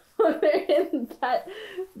 Oh, they're in that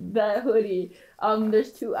hoodie.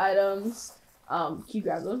 There's 2 items. Can you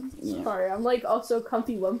grab them? Yeah. Sorry, I'm like also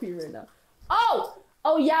comfy lumpy right now.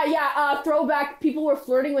 Oh yeah. Throwback. People were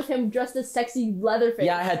flirting with him dressed as sexy Leatherface.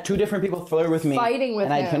 Yeah, I had 2 different people flirt with me. Fighting with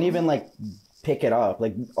and him. I couldn't even like pick it up.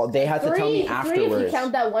 Like they had to tell me Three if afterwards. you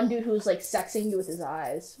count that one dude who was like sexing you with his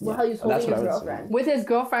eyes. Well, Yeah. how he was Oh, that's holding his what I was girlfriend. With his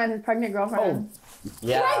girlfriend, his pregnant girlfriend.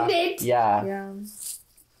 Yeah. Pregnant? Yeah. Yeah.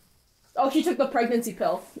 Oh, she took the pregnancy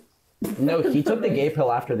pill. No, he took the gay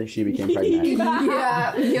pill after she became pregnant.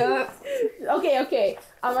 Yeah. Yup. Okay.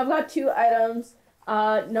 I've got 2 items.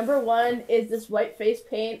 Number 1 is this white face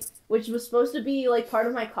paint, which was supposed to be like part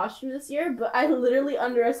of my costume this year, but I literally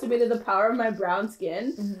underestimated the power of my brown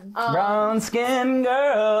skin. Mm-hmm. Brown skin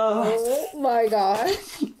girl, Oh my god.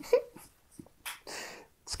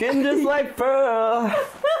 skin just like pearl.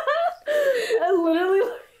 I literally,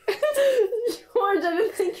 George, I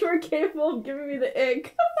didn't think you were capable of giving me the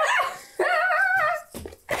ick.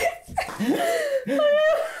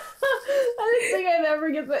 I didn't think I'd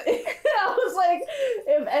ever get the ick. I was like,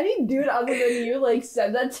 if any dude other than you like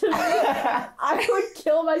said that to me, I would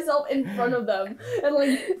kill myself in front of them and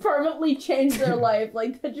like permanently change their life.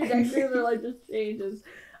 Like the trajectory of their life just changes.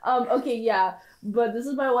 Okay, yeah. But this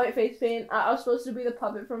is my white face paint. I was supposed to be the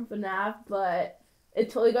puppet from FNAF, but it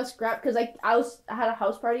totally got scrapped because I had a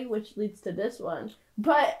house party, which leads to this one.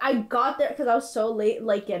 But I got there because I was so late,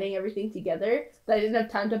 like, getting everything together that I didn't have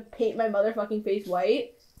time to paint my motherfucking face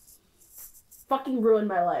white. Fucking ruined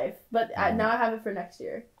my life. But now I have it for next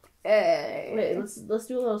year. Hey. Wait, let's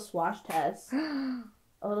do a little swatch test.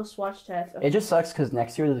 A little swatch test. Okay. It just sucks because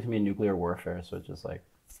next year there's gonna be nuclear warfare, so it's just like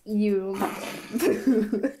You.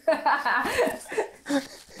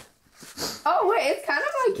 Oh wait, it's kind of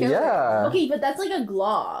like killing. yeah. Okay, but that's like a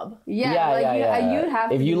glob. Yeah, you'd have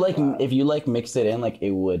to. If you mixed it in, like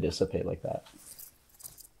it would dissipate like that.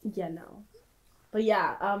 Yeah, no. But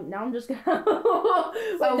yeah, now I'm just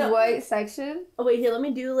gonna white section. Oh wait, here, let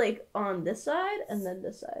me do like on this side and then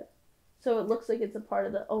this side. So it looks like it's a part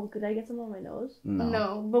of the could I get some on my nose?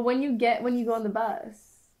 No, but when you go on the bus,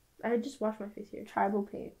 I just washed my face here. tribal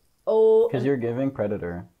paint. Oh, Because you're giving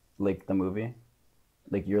Predator, like the movie.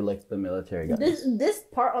 Like you're like the military guy. This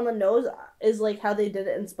part on the nose is like how they did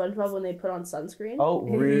it in SpongeBob when they put on sunscreen. Oh,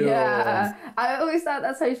 real? Yeah, I always thought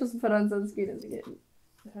that's how you're supposed to put on sunscreen as a kid.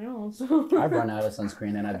 I don't know. I've run out of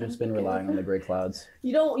sunscreen and I've just been relying on the gray clouds.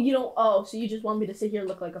 You don't. Oh, so you just want me to sit here and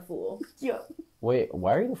look like a fool? Yeah. Wait,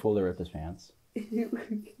 why are you the fool that ripped his pants?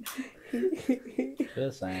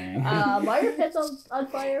 Just saying. Why are your pants on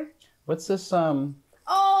fire? What's this Oh,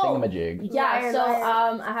 thingamajig? yeah. Liar, So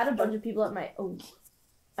liar. I had a bunch of people at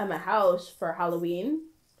my house for Halloween,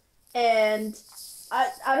 and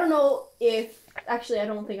I don't know if actually I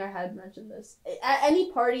don't think I had mentioned this. At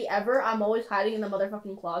any party ever, I'm always hiding in the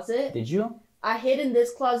motherfucking closet. Did you? I hid in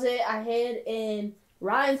this closet. I hid in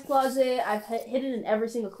Ryan's closet. I've hidden in every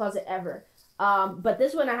single closet ever. But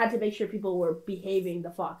this one I had to make sure people were behaving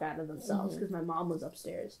the fuck out of themselves because my mom was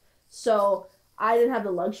upstairs. So I didn't have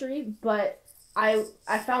the luxury, but I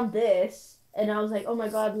found this and I was like, oh my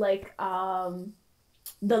god, like the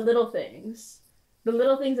little things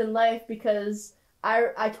in life, because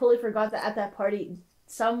I totally forgot that at that party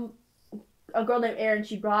a girl named Erin,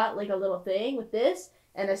 she brought like a little thing with this.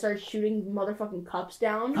 And I started shooting motherfucking cups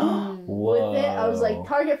down with it. I was like,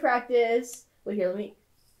 target practice. Wait, here, let me.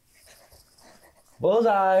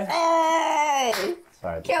 Bullseye. Hey!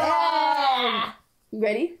 Sorry. Kill him!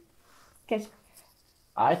 Ready? Catch.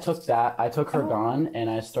 I took her gun and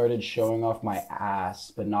I started showing off my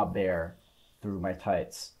ass, but not bare, through my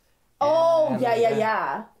tights. Oh, And-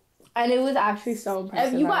 yeah. And it was actually so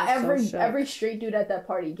impressive. You got I was so shook. every straight dude at that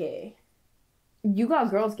party gay. You got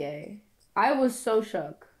girls gay. I was so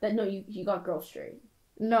shook. No, you got girls straight.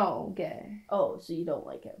 No, gay. Oh, so you don't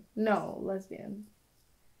like him. No, lesbian.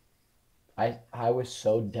 I was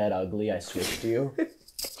so dead ugly, I switched you.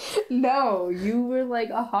 No, you were like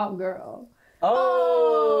a hot girl.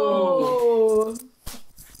 Oh!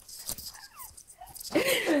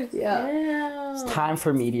 Yeah. It's time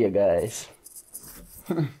for media, guys.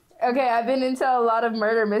 Okay, I've been into a lot of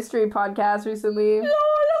murder mystery podcasts recently.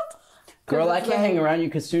 Girl, I can't hang around you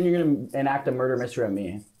because soon you're going to enact a murder mystery on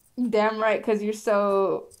me. Damn right, because you're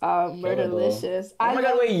so murderlicious. Oh my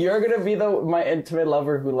god, wait, you're going to be my intimate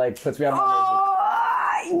lover who like puts me on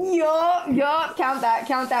Yup. Count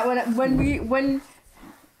that. When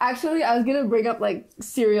actually, I was gonna bring up like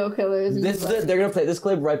serial killers. And They're going to play this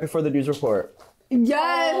clip right before the news report.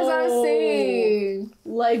 Yes, that's what I was saying.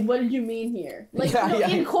 Like, what did you mean here? Like, Yeah.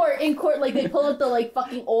 in court, like they pull up the like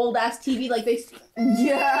fucking old ass TV, like they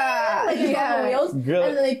Yeah, like the fucking wheels, Good.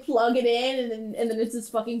 and then they plug it in, and then it's this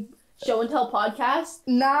fucking show and tell podcast.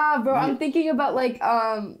 Nah, bro, I'm thinking about like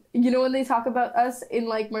you know when they talk about us in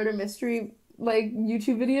like murder mystery like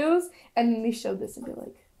YouTube videos, and then they show this and they're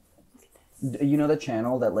like, You know the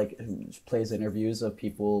channel that like plays interviews of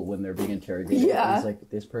people when they're being interrogated? Yeah. It's like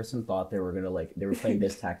this person thought they were playing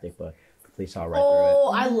this tactic, but the police saw right through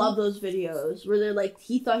Oh, I love those videos where they're like,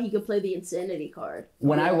 he thought he could play the insanity card. it.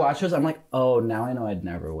 When I watch those, I'm like, oh, now I know I'd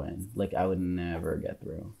never win. Like I would never get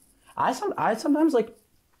through.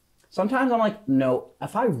 Sometimes I'm like, no,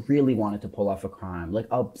 if I really wanted to pull off a crime, like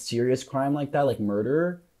a serious crime like that, like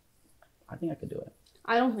murder, I think I could do it.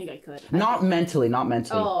 I don't think I could. Not mentally.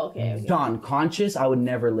 Oh, okay. Done. Conscious, I would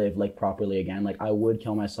never live like properly again. Like I would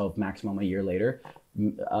kill myself maximum a year later.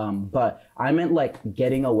 But I meant like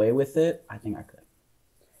getting away with it. I think I could.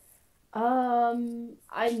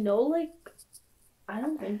 I know, like,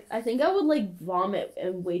 I think I would like vomit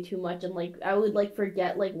and way too much, and like I would like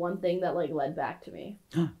forget like one thing that like led back to me.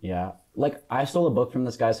 Yeah. Like I stole a book from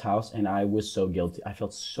this guy's house and I was so guilty. I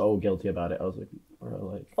felt so guilty about it. I was like, bro,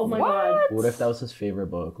 like, Oh my What? god. what if that was his favorite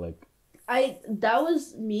book? Like, That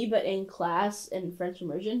was me, but in class in French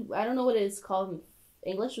immersion. I don't know what it is called in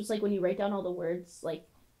English. It's like when you write down all the words like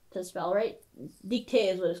to spell right.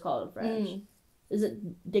 Dictate is what it's called in French. Is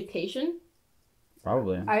it dictation?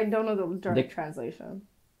 Probably. I don't know the direct translation.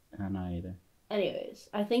 Not either. Anyways,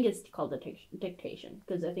 I think it's called dictation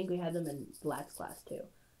because I think we had them in Black's class too.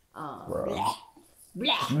 Blah. You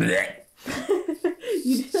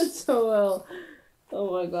did that so well.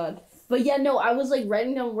 Oh my god. But yeah, no, I was like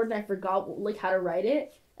writing down a word and I forgot like how to write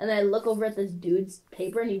it. And then I look over at this dude's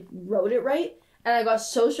paper and he wrote it right. And I got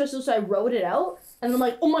so stressed out, so I wrote it out. And I'm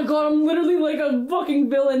like, oh my god, I'm literally like a fucking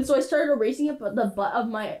villain. So I started erasing it, but the butt of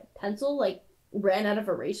my pencil like ran out of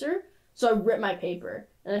eraser. So I ripped my paper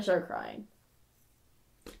and I started crying.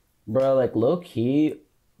 Bro, like low key,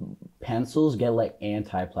 pencils get like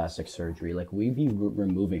anti-plastic surgery. Like we be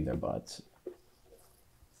removing their butts.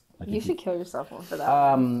 Like, you should kill yourself for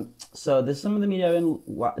that. So this is some of the media I've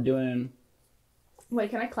been doing.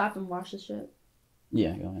 Wait, can I clap and watch this shit?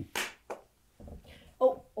 Yeah, go ahead.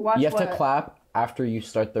 Oh, watch You have what? to clap after you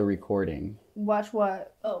start the recording. Watch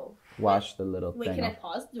what? Oh. Watch the little Wait, thing. can I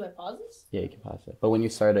pause? Do I pause this? Yeah, you can pause it. But when you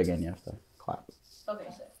start again, you have to clap. Okay,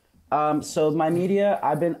 sick. So my media,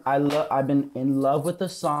 I've been in love with the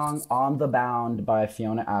song "On the Bound" by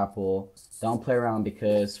Fiona Apple. Don't play around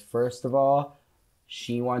because first of all,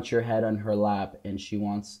 she wants your head on her lap, and she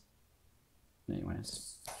wants.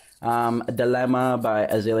 Anyways, "Dilemma" by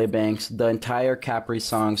Azalea Banks. The entire Capri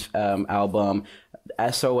Songs album,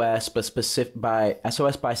 SOS, but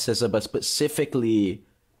SOS by SZA, but specifically,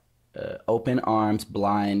 "Open Arms,"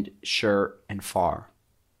 "Blind," "Sure," and "Far."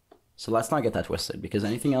 So let's not get that twisted because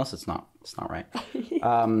anything else, it's not right.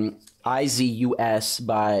 IZUS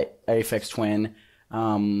by Aphex Twin.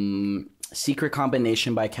 Secret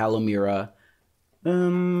Combination by Calomira.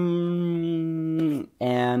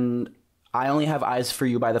 And I Only Have Eyes for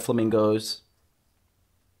You by the Flamingos.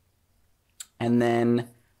 And then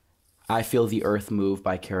I Feel the Earth Move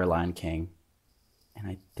by Caroline King. And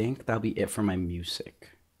I think that'll be it for my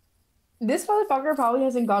music. This motherfucker probably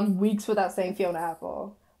hasn't gone weeks without saying Fiona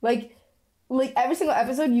Apple. Like every single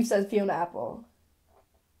episode you've said Fiona Apple.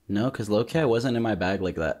 No, because low-key I wasn't in my bag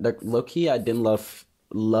like that. Like, low-key I didn't love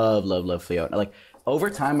Fiona. Like, over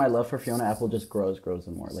time my love for Fiona Apple just grows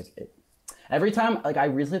and more. Like, every time, like, I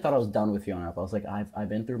recently thought I was done with Fiona Apple. I was like, I've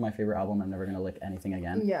been through my favorite album. I'm never going to like anything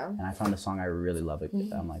again. Yeah. And I found a song I really love.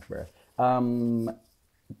 I'm like, bruh.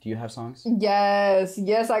 Do you have songs? Yes,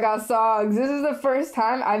 I got songs. This is the first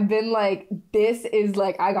time I've been like, this is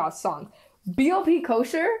like, I got songs. BLP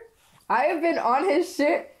Kosher, I have been on his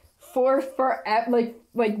shit for like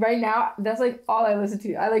right now, that's like all I listen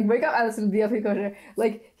to. I like wake up, I listen to BLP Kosher.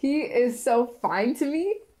 Like, he is so fine to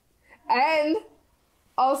me. And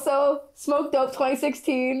also Smoke Dope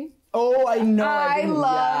 2016. Oh, I know. I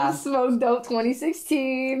love Smoke Dope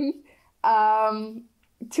 2016.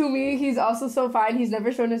 To me, he's also so fine. He's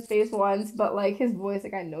never shown his face once, but like his voice,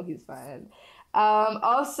 like I know he's fine.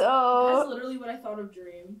 Also, that's literally what I thought of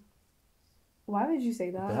Dream. Why would you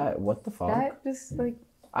say that? What the fuck? That just like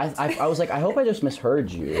I was like, I hope I just misheard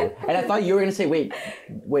you, and I thought you were gonna say wait.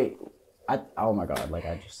 Oh my god, like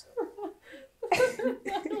I just.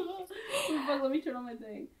 Let me turn on my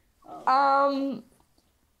thing.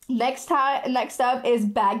 Next up is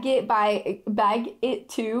Bag It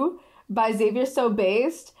 2 by Xavier So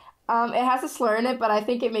Based. It has a slur in it, but I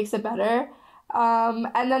think it makes it better.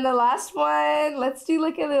 And then the last one, let's do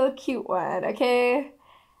like a little cute one, okay?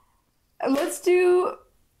 Let's do.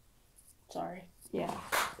 Sorry. Yeah.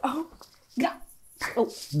 Oh. Yeah. Oh.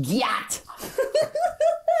 Yacht.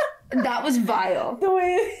 That was vile. The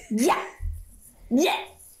way. Yeah. Yeah.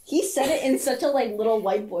 He said it in such a like little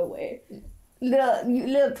white boy way.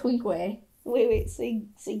 Little twink way. Wait, say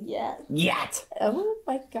yeah. Yacht. Oh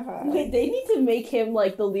my god. Wait, they need to make him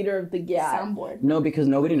like the leader of the soundboard. No, because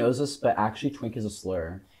nobody knows this, but actually twink is a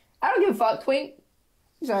slur. I don't give a fuck, twink.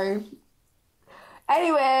 Sorry.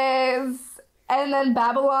 Anyways, and then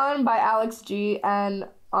Babylon by Alex G and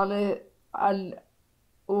on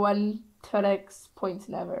one TEDx points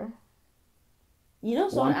never. You know,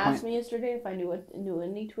 someone asked me yesterday if I knew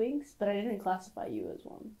any twinks, but I didn't classify you as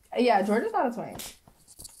one. Yeah, Georgia's not a twink.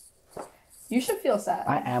 You should feel sad.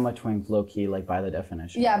 I am a twink, low key, like by the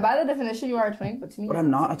definition. Yeah, by the definition, you are a twink, but to me. But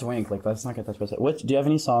I'm not a twink. Like, let's not get that twisted. Do you have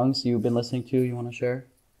any songs you've been listening to you want to share?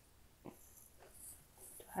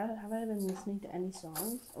 Have I been listening to any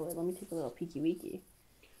songs? Oh wait, let me take a little peeky weeky.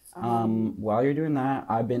 While you're doing that,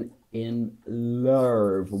 I've been in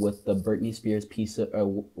love with the Britney Spears piece of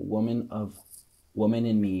Woman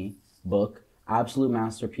in Me book. Absolute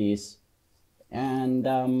masterpiece. And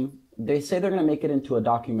they say they're going to make it into a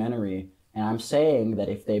documentary. And I'm saying that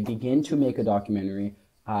if they begin to make a documentary,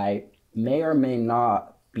 I may or may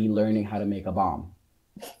not be learning how to make a bomb.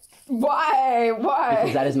 Why?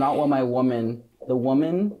 Because that is not what the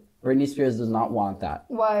woman, Britney Spears, does not want that.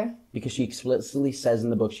 Why? Because she explicitly says in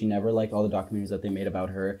the book she never liked all the documentaries that they made about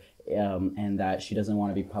her, and that she doesn't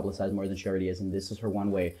want to be publicized more than she already is. And this is her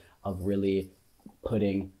one way of really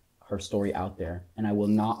putting her story out there. And I will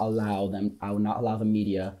not allow the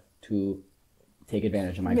media to take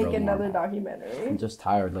advantage of my girl. Make another more. documentary. I'm just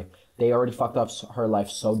tired. Like, they already fucked up her life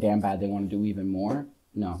so damn bad, they want to do even more.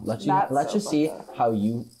 No, let's just see how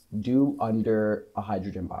you do under a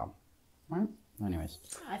hydrogen bomb. Right? Anyways.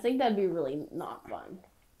 I think that'd be really not fun.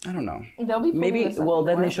 I don't know. They'll be maybe. Well,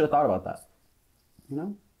 then they should have thought about that. You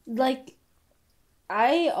know. Like,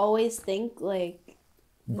 I always think like.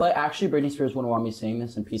 But actually, Britney Spears wouldn't want me saying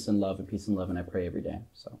this in peace and love, and I pray every day.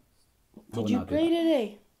 So. Did you pray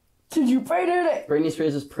today? Did you pray today? Britney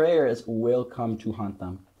Spears' prayers will come to haunt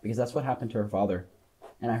them because that's what happened to her father,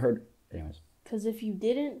 and I heard. Anyways. Because if you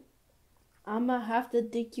didn't, I'ma have to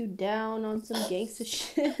dig you down on some gangster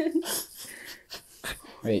shit.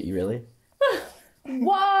 Wait, you really?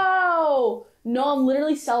 Whoa! No, I'm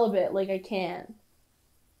literally celibate. Like, I can't.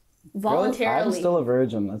 Voluntarily. I'm still a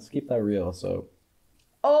virgin. Let's keep that real. So.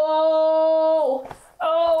 Oh!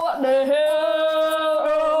 Oh, what the hell?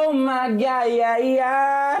 Oh my god,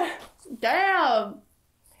 yeah. Damn!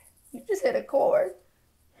 You just hit a chord.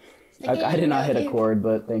 I did not hit a chord,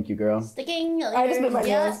 but thank you, girl. Sticking I just made my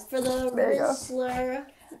yes for the there you go. Whistler.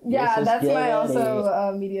 Yeah, that's my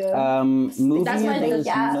also media. Movie. That's my there's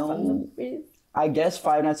gas no. on the I guess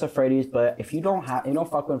Five Nights at Freddy's, but if you don't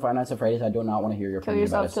fuck with Five Nights at Freddy's, I do not want to hear your Kill opinion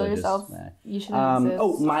about yourself. it. Kill So yourself. just, You shouldn't exist.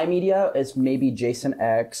 oh, my media is maybe Jason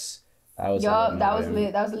X. That was that was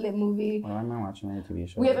lit. That was a lit movie. Why am I watching any TV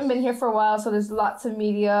shows? We haven't been here for a while, so there's lots of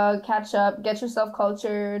media. Catch up. Get yourself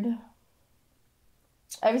cultured.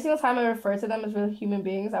 Every single time I refer to them as real human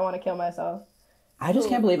beings, I want to kill myself. I just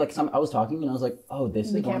can't believe, like, I was talking and I was like, oh,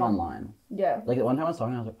 this is going online. Yeah. Like, the one time I was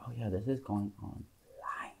talking, I was like, oh, yeah, this is going online.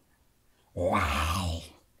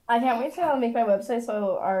 I can't wait to make my website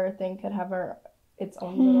so our thing could have its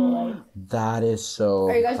own little, like... That is so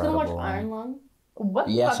Are you guys going to watch incredible. Iron Lung? What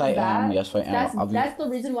the Yes, fuck I is that? am. Yes, I am. That's the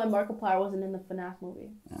reason why Markiplier wasn't in the FNAF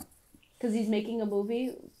movie. Yeah. Because he's making a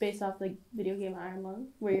movie based off the video game Iron Lung,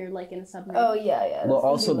 where you're like in a submarine. Oh, yeah. Well,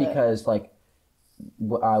 also because, like,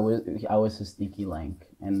 I was a sneaky link,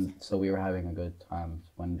 and so we were having a good time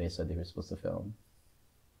when they said they were supposed to film.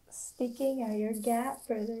 Sticking out your gap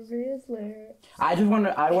for the Rizzler. I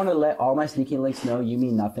want to let all my sneaky links know you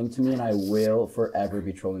mean nothing to me, and I will forever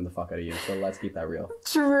be trolling the fuck out of you. So let's keep that real.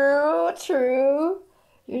 True.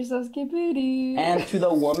 You're so skippity. And to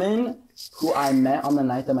the woman who I met on the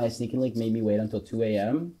night that my sneaky link made me wait until 2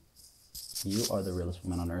 a.m., you are the realest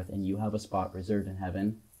woman on earth, and you have a spot reserved in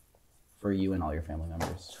heaven for you and all your family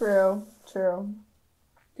members. True.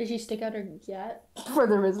 Did she stick out her gat? For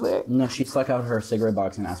the Rizzler. No, she stuck out her cigarette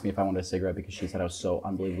box and asked me if I wanted a cigarette because she said I was so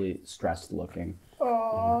unbelievably stressed looking.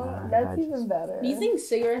 Oh, that's even better. Do you think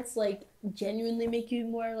cigarettes, like, genuinely make you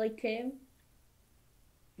more, like, tame?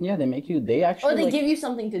 Yeah, they actually... Or they like, give you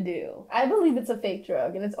something to do? I believe it's a fake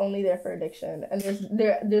drug and it's only there for addiction. And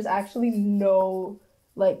there's actually no,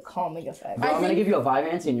 like, calming effect. Bro, I'm gonna give you a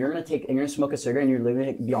Vyvanse and you're gonna smoke a cigarette and you're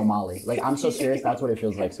literally gonna be on Molly. Like, I'm so serious, that's what it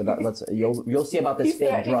feels like. So you'll see about this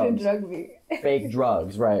fake drugs. Drug me. Fake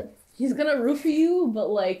drugs, right. He's gonna roofie you, but,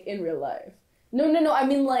 like, in real life. No, I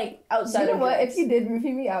mean, like, outside You know of what? drugs. If you did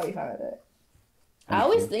roofie me, I'll be fine with it. I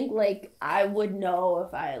always think, like, I would know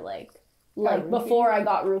if I, like before I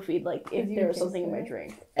got roofied, like, if there was something in my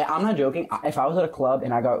drink. I'm not joking. If I was at a club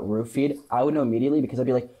and I got roofied, I would know immediately because I'd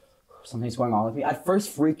be like, something's going on with me. I'd first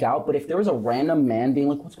freak out, but if there was a random man being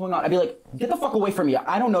like, what's going on? I'd be like, get the fuck away from me.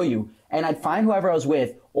 I don't know you. And I'd find whoever I was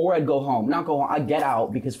with, or I'd go home. Not go home. I'd get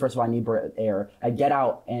out because, first of all, I need air. I'd get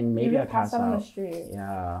out and maybe I'd pass out. on the street.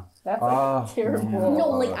 Yeah. That's like terrible. Man. No,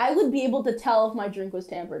 like, I would be able to tell if my drink was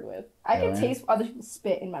tampered with. I can taste other people's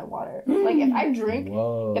spit in my water. Like, if I drink,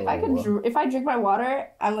 Whoa. if I drink my water,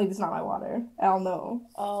 I'm like, this is not my water. I'll know.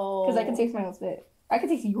 Oh. Because I can taste my own spit. I can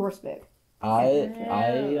taste your spit. I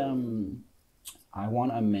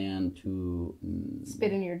want a man to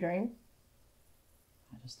spit in your drink.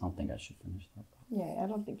 I just don't think I should finish that. Yeah, I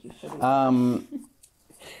don't think you should.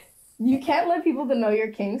 You can't let people to know your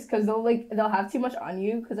kinks because they'll have too much on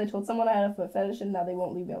you. Because I told someone I had a foot fetish and now they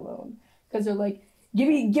won't leave me alone. Because they're like, give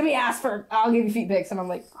me ass for, I'll give you feet pics, and I'm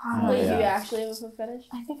like, Wait, do you actually have a foot fetish?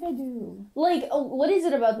 I think I do. Like, what is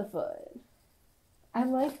it about the foot? I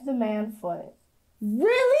like the man foot.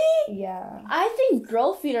 Really? Yeah. I think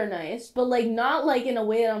girl feet are nice, but, like, not, like, in a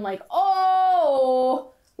way that I'm like,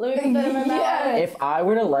 oh, Let me put that in my mouth. If I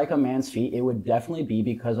were to like a man's feet, it would definitely be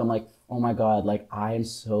because I'm like, oh my God, like I am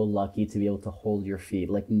so lucky to be able to hold your feet.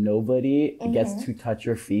 Like nobody gets to touch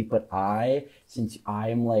your feet, but since I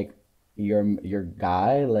am like your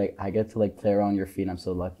guy, like I get to like play around your feet. I'm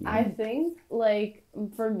so lucky. I think like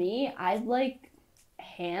for me, I'd like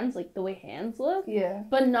hands, like the way hands look. Yeah.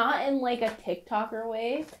 But not in like a TikToker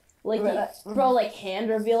way. Like Right. bro, like hand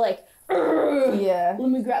reveal, like Yeah. let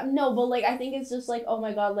me grab. No, but like I think it's just like, oh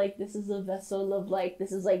my God, like this is a vessel of like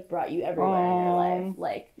this is like brought you everywhere in your life.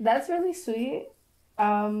 Like That's really sweet.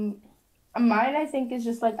 Mine I think is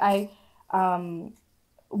just like I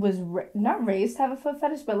was not raised to have a foot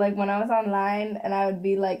fetish, but like when I was online and I would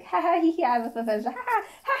be like, ha ha hee hee, I have a foot fetish, ha ha ha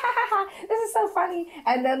ha ha ha, this is so funny.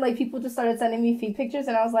 And then like people just started sending me feet pictures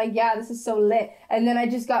and I was like, yeah, this is so lit. And then I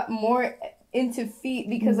just got more into feet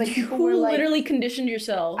because like people were like, literally conditioned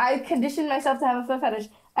yourself. I conditioned myself to have a foot fetish.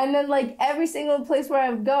 And then like every single place where I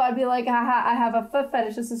would go, I'd be like, haha, I have a foot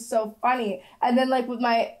fetish, this is so funny. And then like with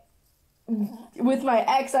my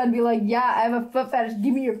ex, I'd be like, yeah, I have a foot fetish,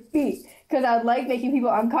 give me your feet. Because I would like making people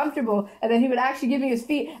uncomfortable. And then he would actually give me his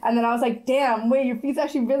feet. And then I was like, damn, wait, your feet's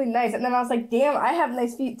actually really nice. And then I was like, damn, I have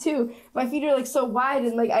nice feet too. My feet are like so wide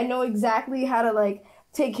and like I know exactly how to like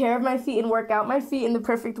take care of my feet and work out my feet in the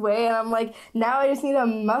perfect way. And I'm like, now I just need a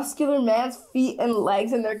muscular man's feet and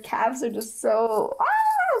legs and their calves are just so...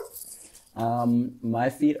 My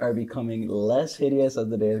feet are becoming less hideous as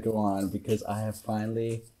the days go on because I have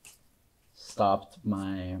finally stopped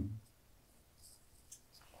my...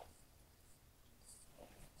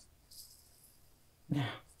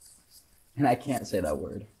 And I can't say that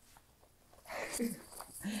word.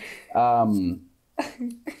 Are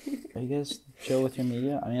you guys chill with your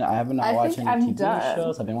media? I mean, I haven't watched any TV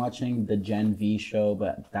shows. I've been watching the Gen V show,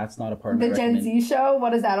 but that's not a part of the Gen Z show?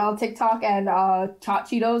 What is that? All TikTok and Hot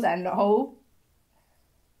Cheetos and Ho?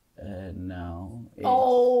 No.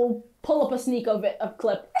 Oh, pull up a sneak of it, a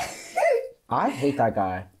clip. I hate that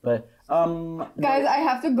guy, but guys, I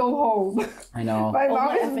have to go home. I know. My mom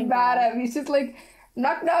my is effing mad God. at me. She's like,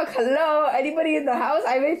 knock knock, hello, anybody in the house?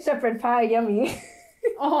 I made shepherd pie, yummy.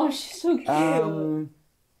 Oh, she's so cute.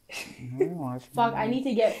 Fuck, I need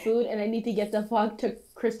to get food and I need to get the fuck to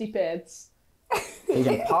Christy Pitts. You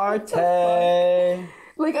can party.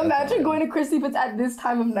 Like, imagine going to Christy Pitts at this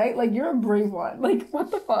time of night. Like, you're a brave one. Like, what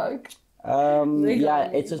the fuck? Yeah,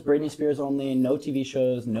 it's just Britney Spears only, no TV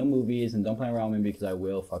shows, no movies, and don't play around with me because I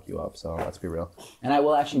will fuck you up, so let's be real. And I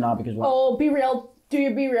will actually not because... Oh, be real. Do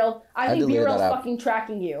your be real. I think be deleted real's that app. fucking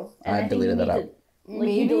tracking you. And I think deleted you that need app. to- Like,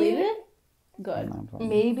 you deleted it? Good.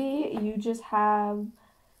 Maybe you just have...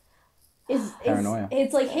 Paranoia.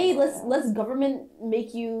 It's like, hey, let's government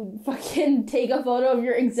make you fucking take a photo of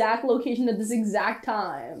your exact location at this exact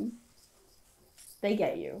time. They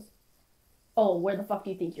get you. Oh, where the fuck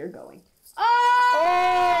do you think you're going?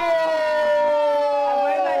 Oh! I'm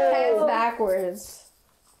wearing my pants backwards.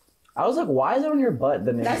 I was like, why is it on your butt,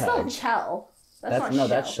 the name That's tag? not Chell. That's not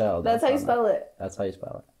that's Shell. That's how you spell it. That's how you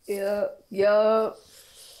spell it. Yup.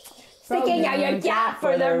 Sticking out your gap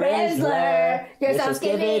for the Rizzler. You're so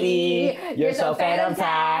skivity. You're so phantom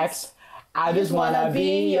tax. I just wanna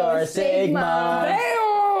be your Sigma.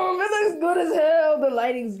 Damn, it looks good as hell. The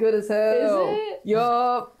lighting's good as hell. Is it?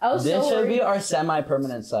 Yup. I was This so should worried. be our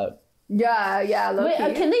semi-permanent set. Yeah, look.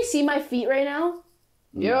 Wait, can they see my feet right now?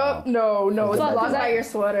 Yup. No, it's Fuck, blocked by your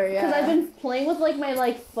sweater, yeah. Because I've been playing with like my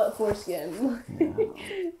like foot foreskin.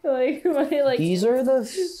 Like my like. These are the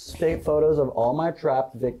fake photos of all my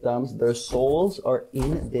trapped victims. Their souls are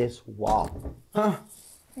in this wall. Huh.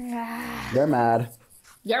 They're mad.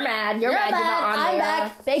 You're mad. You're You're mad. You're not on I'm there.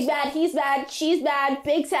 back. Big bad. He's bad. She's bad.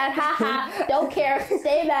 Big sad. Ha ha. Don't care.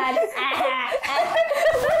 Stay bad. Where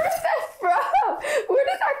is that from? Where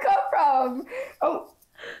did that come from? Oh,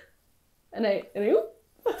 And I. there you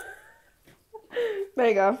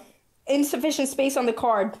go. Insufficient space on the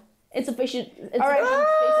card. It's efficient. It's All right. efficient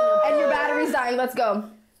space in your And your battery's dying. Let's go.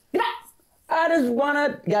 I just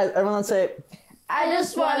wanna, guys, everyone say, I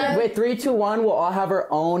just wanna. wait, 3, 2, 1, we'll all have our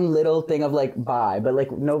own little thing of like bye, but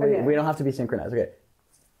like nobody, Okay. we don't have to be synchronized. Okay.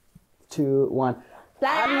 2, 1.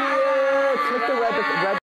 Ah! Click the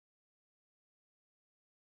red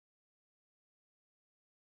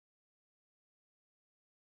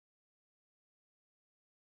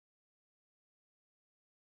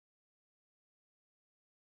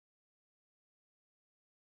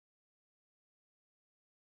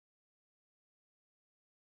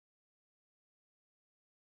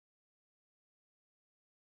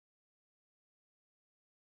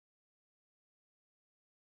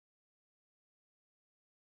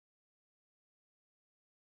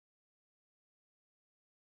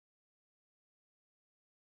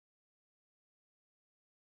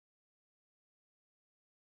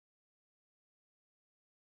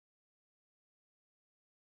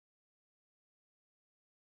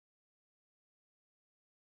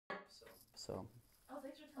So. Oh,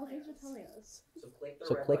 thanks for telling us.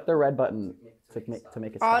 So click the red button to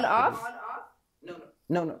make it On, stop. off?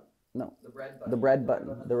 No. The red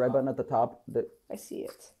button. The red button at the top. I see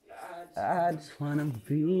it. I just wanna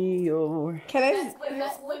be your. Can I? What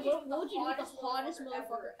would you do? The hottest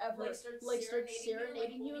motherfucker ever. Like, start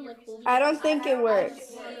serenading you and like holding. I don't think it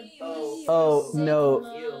works. Oh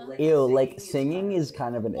no! Ew! Like singing is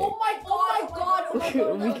kind of an ick. Oh my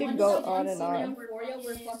god! We can go on and on.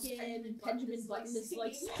 Where fucking Benjamin Button is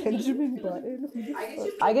like. Benjamin Button?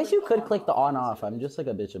 I guess you could click the on off. I'm just like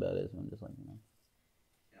a bitch about it. So I'm just like, you know.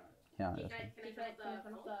 Yeah. Can I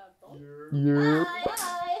Yeah.